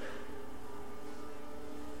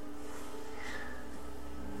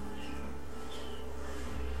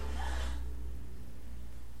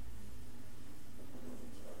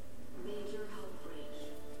 Major hull breach.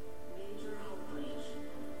 Major hull breach.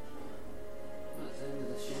 That's the end of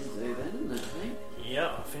the Shenzhou then, isn't it, I think?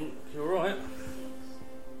 Yeah, I think you're right.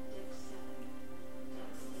 Deck 7. Deck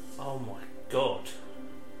 6. Oh my god.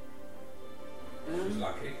 He's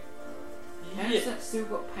lucky. How's that still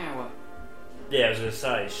got power? Yeah, I was going to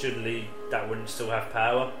say, surely that wouldn't still have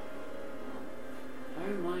power.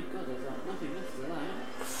 Oh my god, there's like nothing left of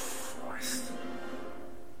that. Christ.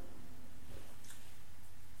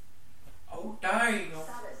 Oh, dang.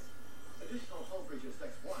 Status. Additional hull breaches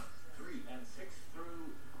decks 1, 3, and 6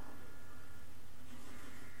 through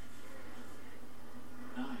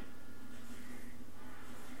 9.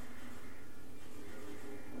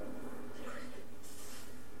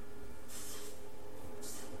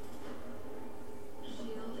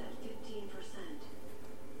 Shield at 15%.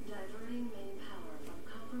 Diverting main power from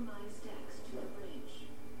compromised decks to the bridge.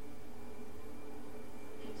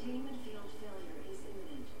 Containment field failure is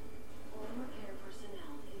imminent. All repair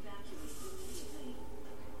personnel evacuate immediately.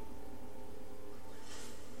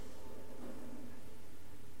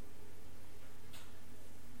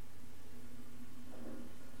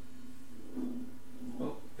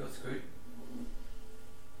 Well, you're screwed.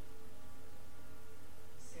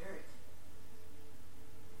 Sarek.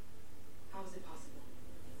 How is it possible?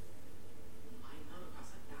 My known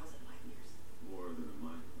across 1,000 light years. More than a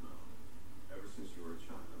mind now. Ever since you were a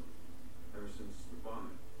child. Ever since the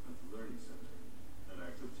bombing at the Learning Center. An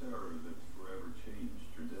act of terror that forever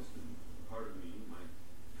changed your destiny. Part of me, my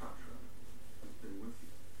Katra, has been with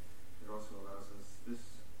you. It also allows us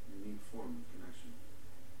this unique form of connection.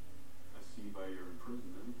 I see by your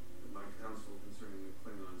imprisonment that my counsel concerning the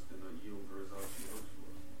Klingons did not yield the results you hoped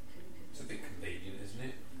for. It's a bit convenient, isn't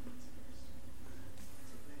it?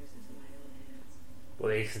 Took matters into my own hands.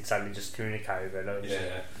 Well, he can suddenly just communicate with her, don't you?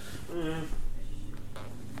 Yeah.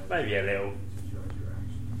 Maybe a little. To judge your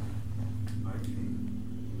actions. I came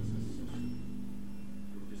as a cessation.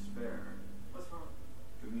 In despair,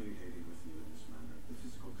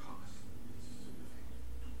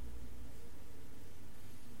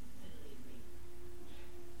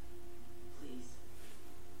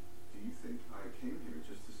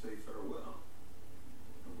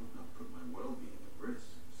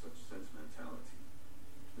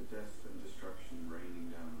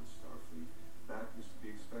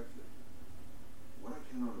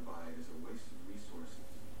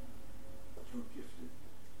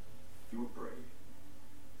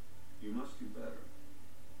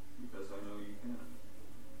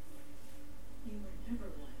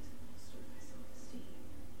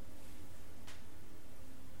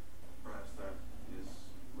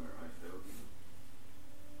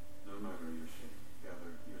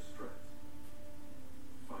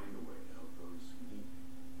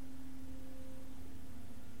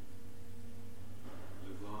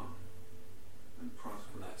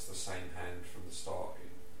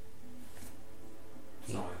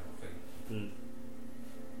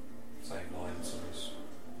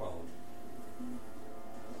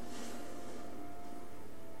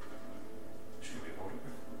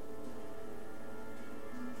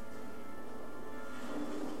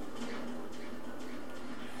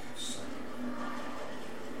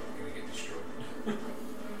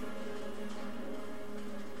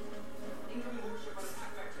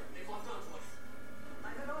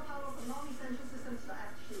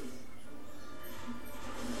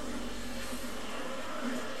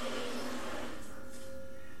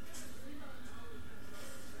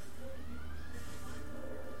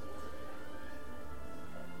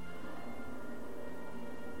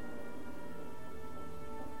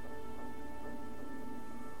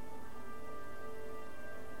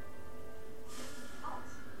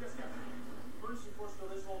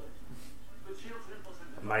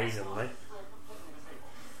 Amazingly.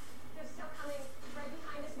 They're still coming right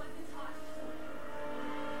behind us, weapons hot.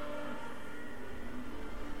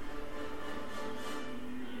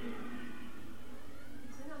 The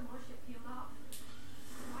Klingon warship peeled off.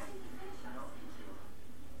 Why didn't he finish us?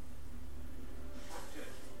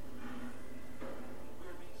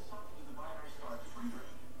 We're being sucked into the binary star freeway.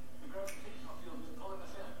 The gravitational field is pulling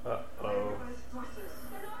us in. Uh-oh.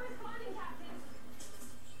 They're not responding, Captain.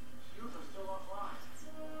 Shields are still offline.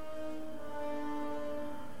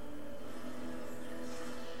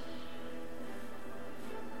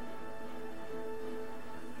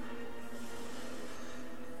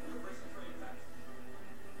 We're bracing for impact.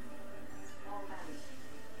 All hands.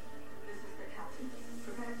 This is the captain.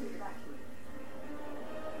 Prepare to evacuate.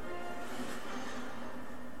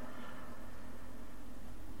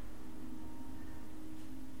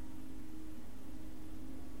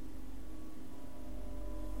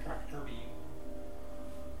 Tractor beam.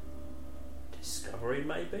 Discovery,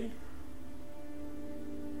 maybe?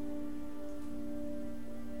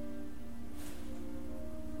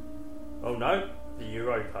 Oh no, the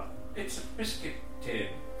Europa. It's a biscuit tin.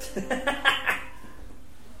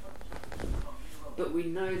 But we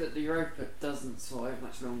know that the Europa doesn't survive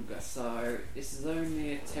much longer, so this is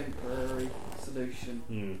only a temporary solution,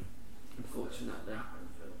 Hmm. unfortunately.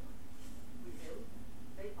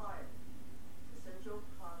 They fired. Essential,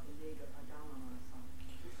 Clark, and Jaeger are down on our side.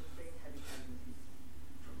 We sustained heavy casualties.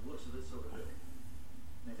 From the looks of this over there,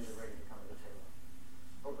 maybe they're ready to come to the table.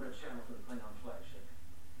 Open a channel for the Klingon flagship.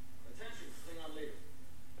 Attention, Klingon leader.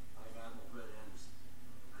 I'm Admiral Brett Anderson.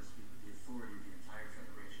 I speak with the authority of the entire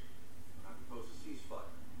Federation. I propose a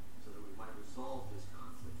ceasefire so that we might resolve this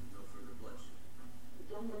conflict with no further bloodshed.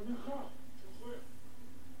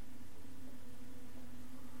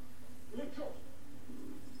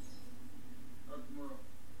 Admiral,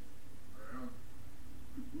 I am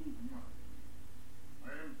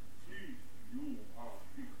pleased you are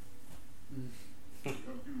here. We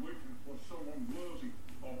have been waiting for someone worthy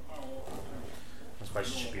of our attention. I suppose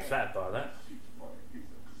you should be flattered by that. Ceasefire is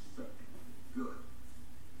accepted. Good.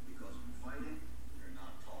 Because when fighting, you're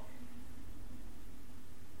not talking.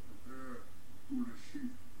 Prepare to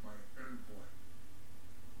receive my envoy.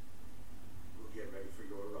 We'll get ready for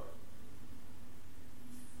your arrival.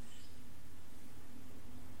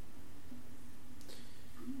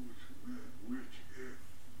 Which if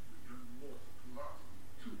we can walk last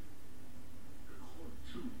two, the whole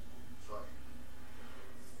two fight.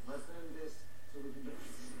 Let's end this so we can get.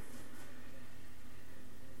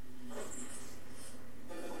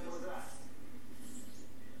 What was that?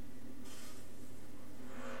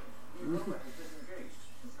 The Europa is disengaged.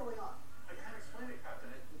 What's going on? I can't explain it,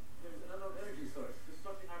 Captain. There's an unknown energy source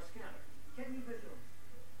disrupting our scanner. Get me visual.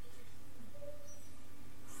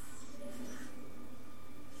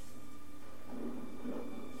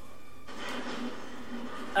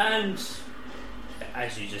 And,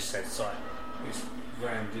 as you just said, Si. It's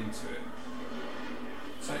rammed into it.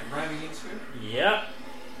 Is that ramming into it? Yep.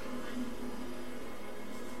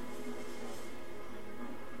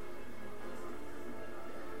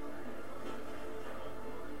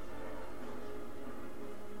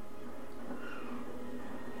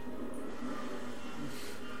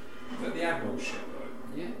 Is that the Admiral ship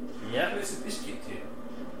though? Yeah. But Yep. it's a biscuit tin.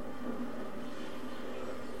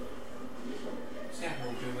 What's the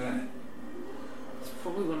Admiral doing with that? It's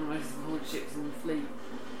probably one of the most important ships in the fleet.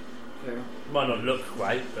 Phil. Might not look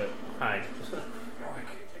great, but hey.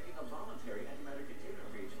 Crikey. Taking a voluntary antimatter container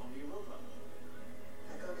breach on the Europa.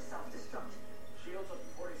 They're going to self-destruct. Shields up to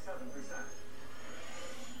 47%.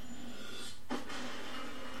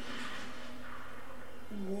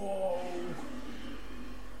 Whoa!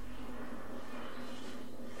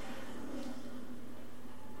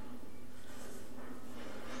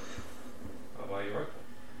 Bye-bye, Europa.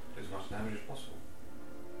 Do as much damage as possible.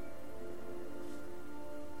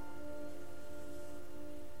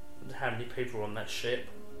 How many people are on that ship?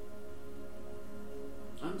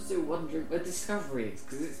 I'm still wondering where Discovery is,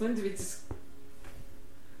 because it's meant to be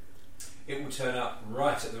It will turn up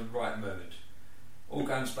right at the right moment. All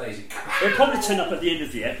guns blazing. They'll probably turn up at the end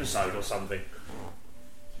of the episode or something.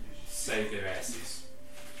 Save their asses.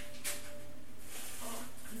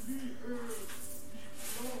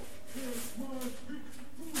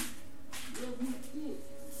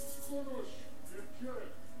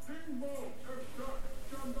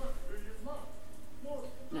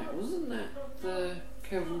 No, wasn't that the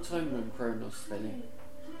Kelvin Timeline Kronos spelling?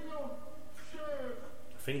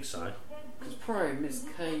 I think so. Because Prime is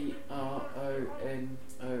Kronos.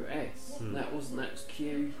 That wasn't, that was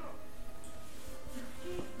Q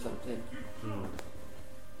something. Hmm.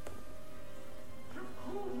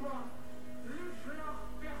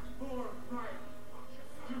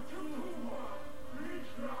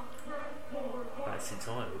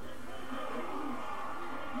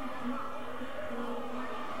 Run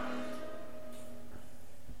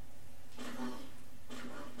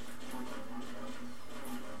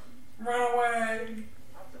away!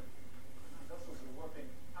 Captain, my vessels are warping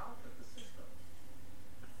out of the system.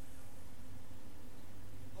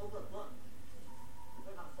 Hold up, look. The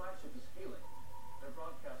Klingon flagship is hailing. They're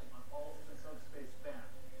broadcasting on all intersubspace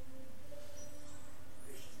bands.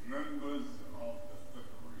 Members of the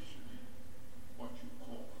Federation, what you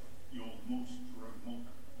call your most remote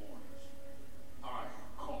borders, I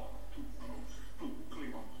call too close to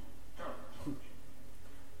Klingon territory.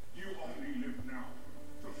 You only live now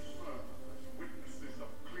to serve as witnesses of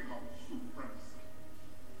Klingon supremacy,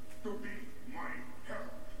 to be my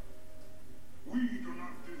herald. We do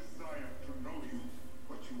not desire to know you,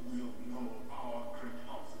 but you will know our great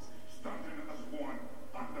houses, standing as one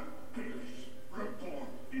under Kaelish, reborn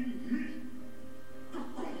in me.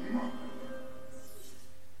 Tukuma.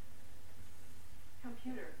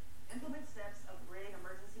 Computer, implement steps of brig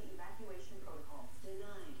emergency evacuation protocol.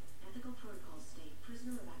 Denied. Ethical protocols state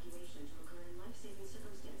prisoner evacuation to occur in life-saving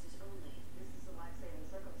circumstances only. This is a life-saving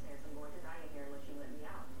circumstance. I'm going to die in here unless you let me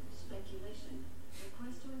out. Speculation.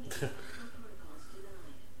 Request to engage ethical protocols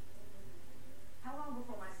denied. How long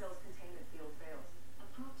before my cell's containment field fails?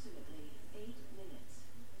 Approximately 8 minutes.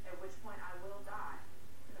 At which point I will die.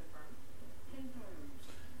 Confirmed. Confirmed.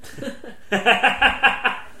 The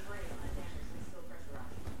brig undamaged and still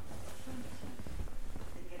pressurized. And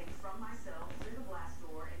getting from my cell through the blast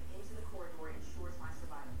door and into the corridor ensures my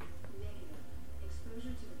survival. Negative.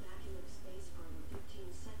 Exposure to the vacuum of space for over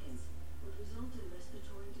 15 seconds would result in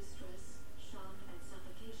respiratory distress, shock, and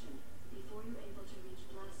suffocation before you're able to reach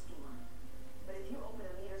blast door. But if you open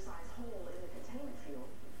a meter-sized hole in the containment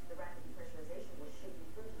field, the rapid depressurization will ship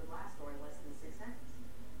you through to the blast door in less than 6 seconds.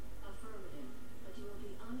 Affirmative. But you will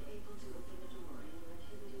be unable to open the door in your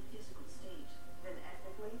inhibited physical state. Then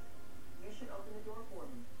ethically, you should open the door for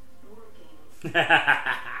me. Working.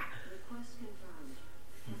 Request confirmed.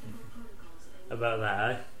 Ethical protocols and About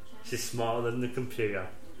that, eh? She's smarter than the computer.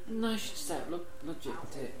 No, she just out logic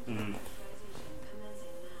it. Mm. authorization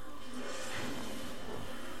commencing now.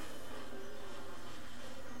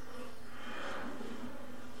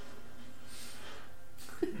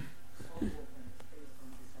 All warfare is based on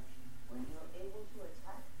deception. When you're able to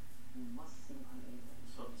attack, you must seem unable.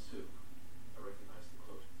 Sun Tzu. I recognize the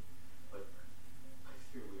quote. But I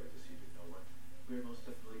fear we are deceiving no one. We are most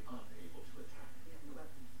definitely unable to attack. We have no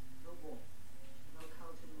weapons, no war, no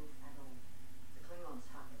counter move at all. The Klingons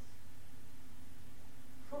have us.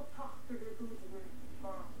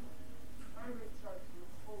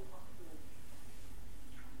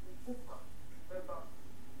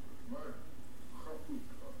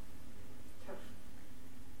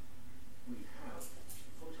 We have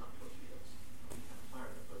photon torpedoes. We can fire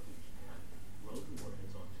them, but we can load the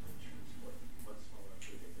warheads onto and transport one small enough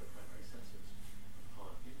to hit their primary sensors.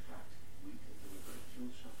 In fact, we can deliver a fuel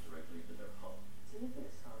shot directly into their hull. See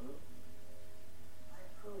this, Haru? I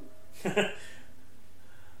approve.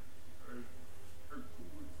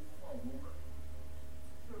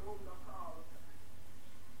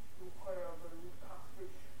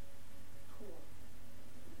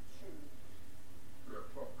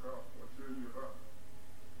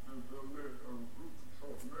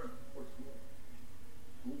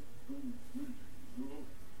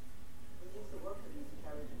 We use the worker bee to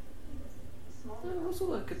carry the torpedoes. Small No, what's the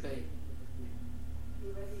worker bee? Be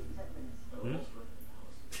ready in 10 minutes. I will also run an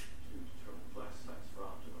analysis to determine blast sites for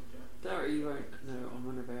optimum damage. That you won't know what I'm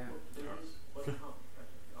on about. There is one comment.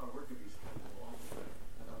 Our worker bees have no all their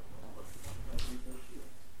shield.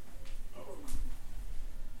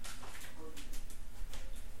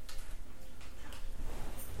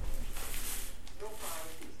 Your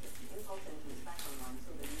priority is get the impulse engines back online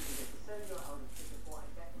so that you can get the cellular out of it before I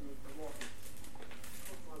detonate the warhead.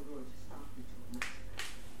 Before I'm going to start you to a massacre.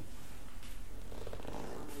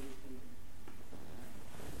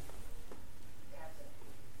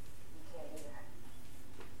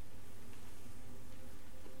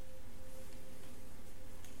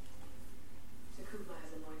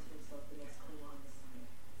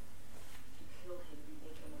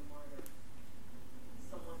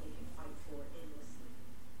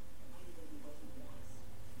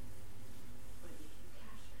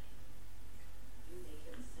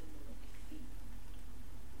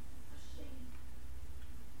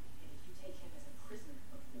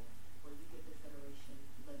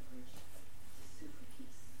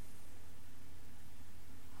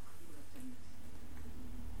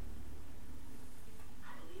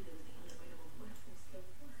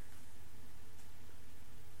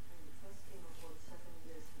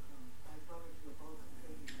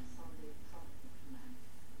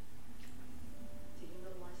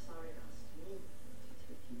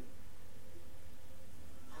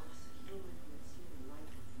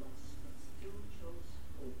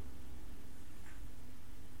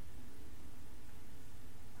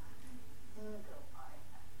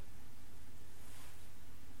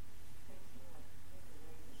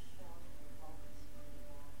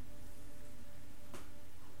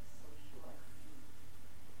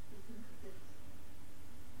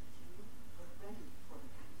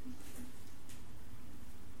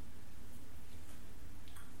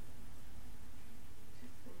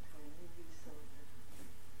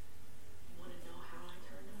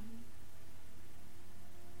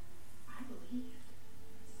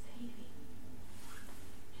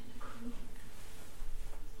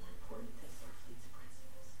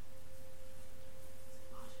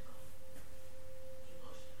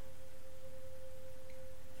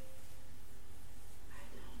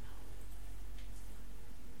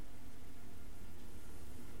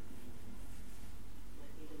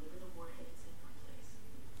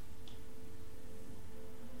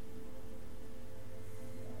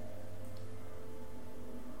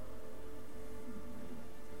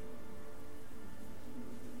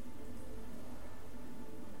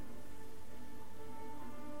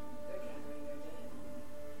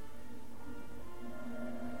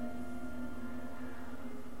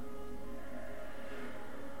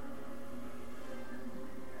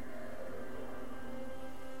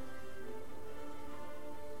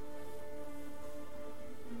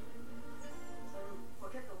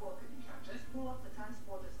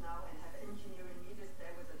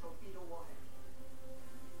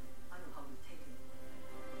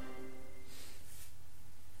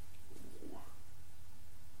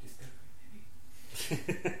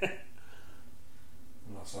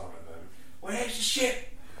 That's all right, moment. Where's the ship?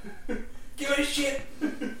 Give me the ship!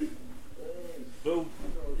 Well,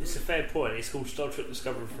 it's a fair point. It's called Star Trek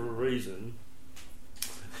Discovery for a reason.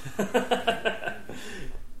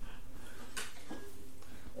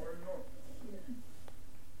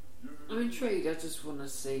 I'm intrigued. I just want to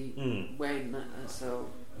see when that's all.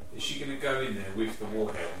 Is she going to go in there with the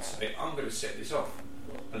warhead and say, I'm going to set this off?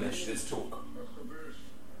 Unless there's talk.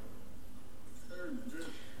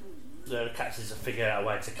 The captains have figured out a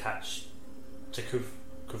way to catch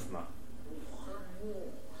Kufma.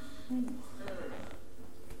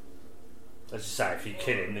 As you say, if you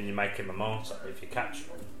kill him, then you make him a martyr. If you catch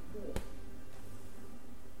him.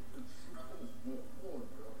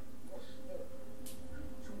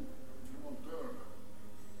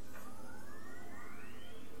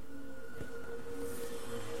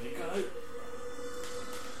 There you go.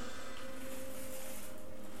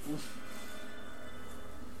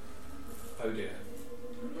 Oh dear.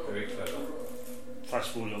 Very clever. Try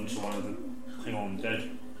spooling onto one of the Klingon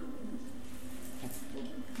dead.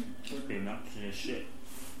 Being nuts in his shit.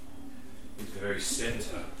 Into the very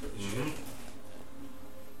centre.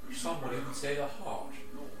 Somebody would say the heart.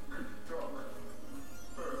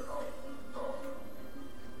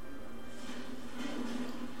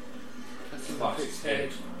 That's its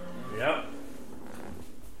head. Yep.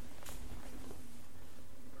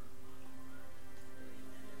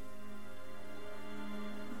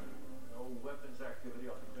 No weapons activity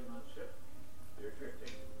on the Klingon ship. They're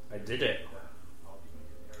drifting. I did it. I'll be in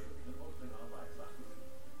the area with the most Klingon life signs.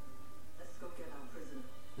 Let's go get our prisoner.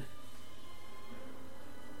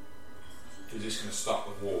 They're just going to start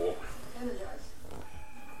the war Energize.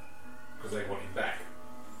 because they want him back.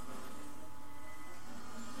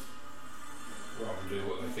 Rather than do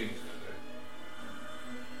what they think he's going to do.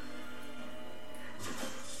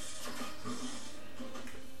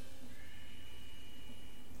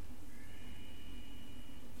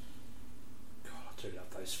 God, I do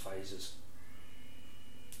love those phases.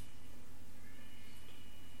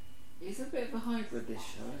 It's a bit of a hybrid, this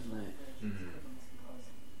show, isn't it? Mm-hmm.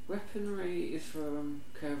 Weaponry is from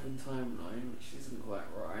Kelvin Timeline, which isn't quite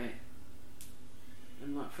right.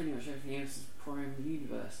 And like pretty much everything else is Prime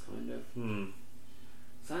Universe, kind of.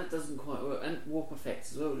 So that doesn't quite work. And warp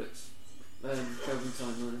effects as well looks Kelvin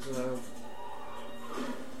Timeline as well.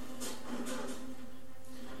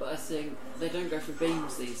 But I think they don't go for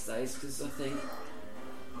beams these days because I think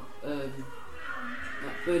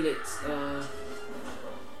like bullets are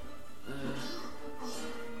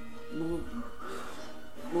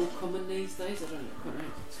more common these days. I don't quite know how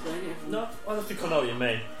to explain it. No, I don't think I know what you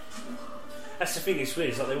mean. That's the thing, it's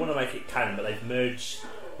weird, it's like they want to make it canon, but they've merged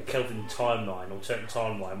the Kelvin timeline, alternate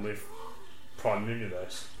timeline, with Prime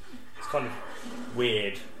Universe. It's kind of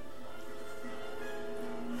weird.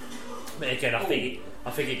 But again, I think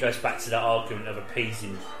it goes back to that argument of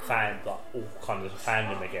appeasing fan, like all kind of the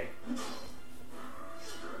fandom again.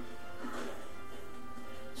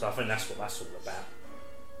 So I think that's what that's all about.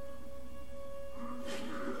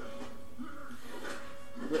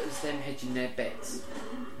 It was them hedging their bets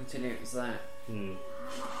until it was that. Well,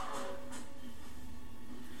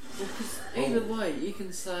 because either way, you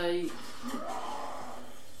can say,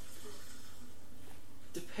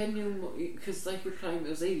 depending on what, because they could claim it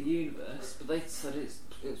was either universe, but they said it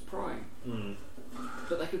was Prime.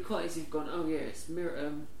 But they could quite easily have gone, oh yeah, it's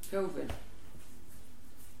Kelvin.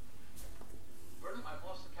 Burnham, I've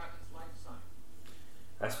lost the captain's life sign.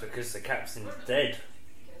 That's because the captain's dead.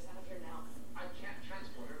 Get us out of here now. I can't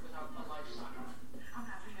transport her without a life sign. I'm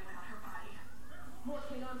not leaving without her body. More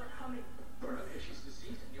Klingons are coming. Burnham, if she's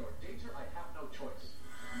deceased and you're a danger, I have no choice.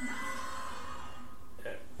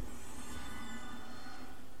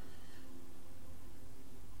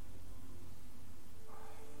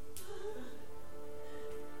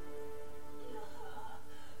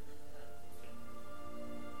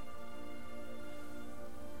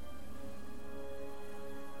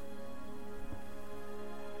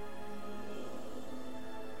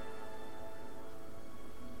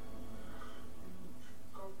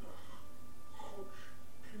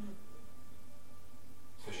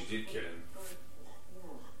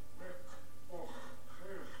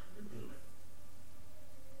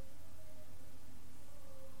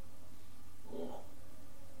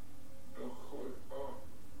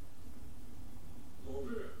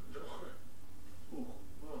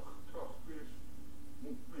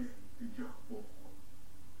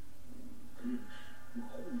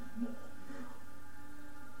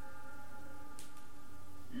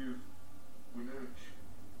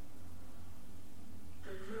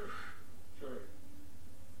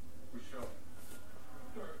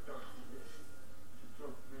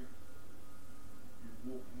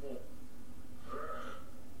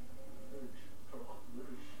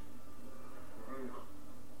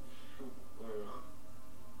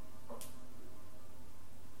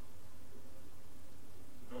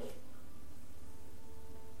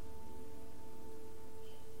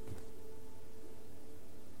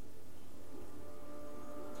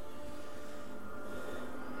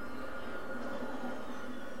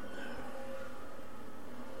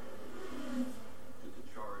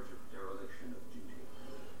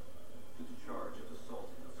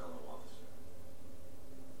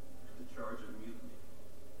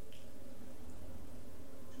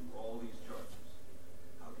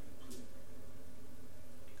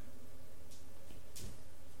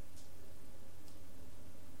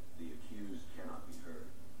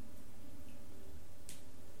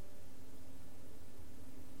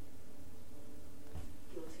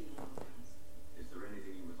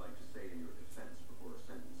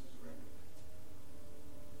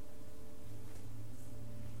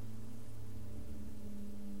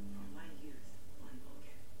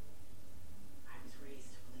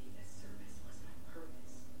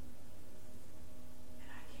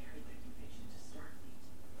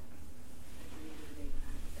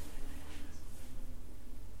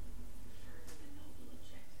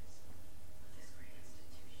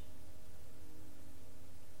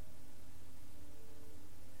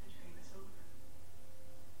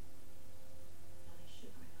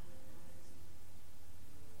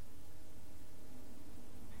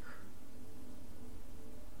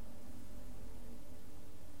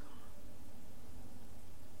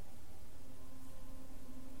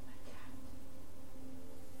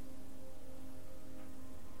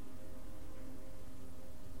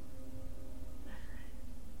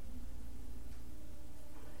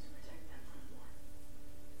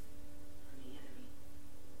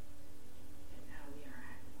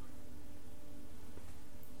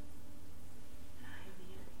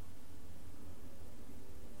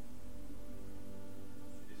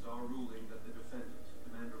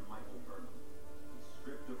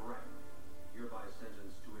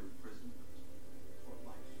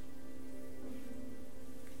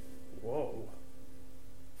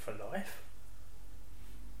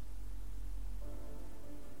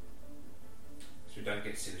 we don't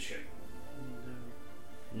get to see the ship.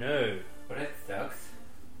 No. But that sucks.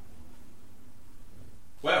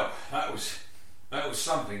 Well, that was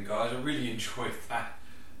something, guys. I really enjoyed that.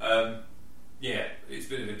 Yeah, it's a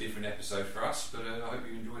bit of a different episode for us, but I hope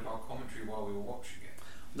you enjoyed our commentary while we were watching it.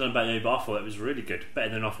 I don't know about you, but I thought it was really good. Better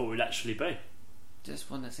than I thought it would actually be.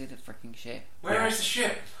 Just want to see the freaking ship. Where is the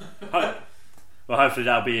ship? Well, hopefully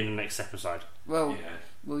that'll be in the next episode. Well, Yeah.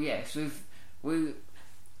 well, yes. We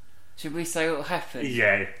should we say what happened?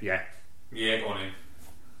 Yeah. Yeah, go on in.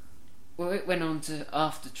 Well, it went on to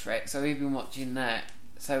After Trek, so we've been watching that.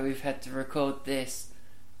 So we've had to record this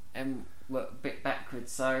and work a bit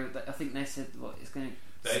backwards. So I think they said what it's going to.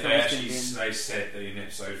 They said that in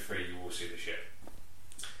episode 3 you will see the ship.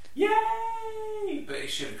 Yay! But it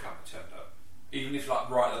should have turned up. Even if, like,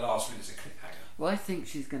 right at the last minute it's a cliffhanger. Well, I think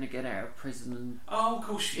she's going to get out of prison. And oh, of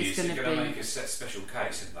course she it's is. They're going to be- make a special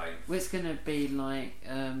case, aren't they? well, it's going to be like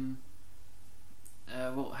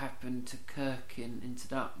what happened to Kirk in Into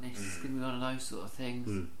Darkness. It's going to be one of those sort of things.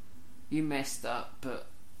 Mm. You messed up, but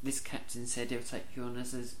this captain said he'll take you on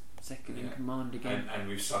as his second in command again. And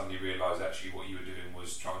we've suddenly realised actually what you were doing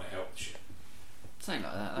was trying to help the ship. Something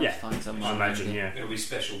like that. Yeah, Find someone I imagine, maybe. yeah. There'll be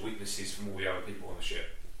special witnesses from all the other people on the ship.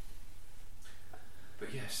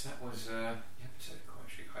 But yes, that was the episode of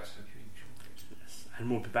commentary, guys. Hope you enjoyed it. Yes. And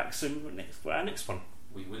we'll be back soon for our next one.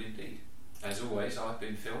 We will indeed. As always, I've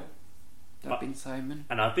been Phil. I've been Simon.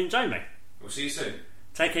 And I've been Jamie. We'll see you soon.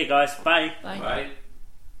 Take care, guys. Bye. Bye. Bye.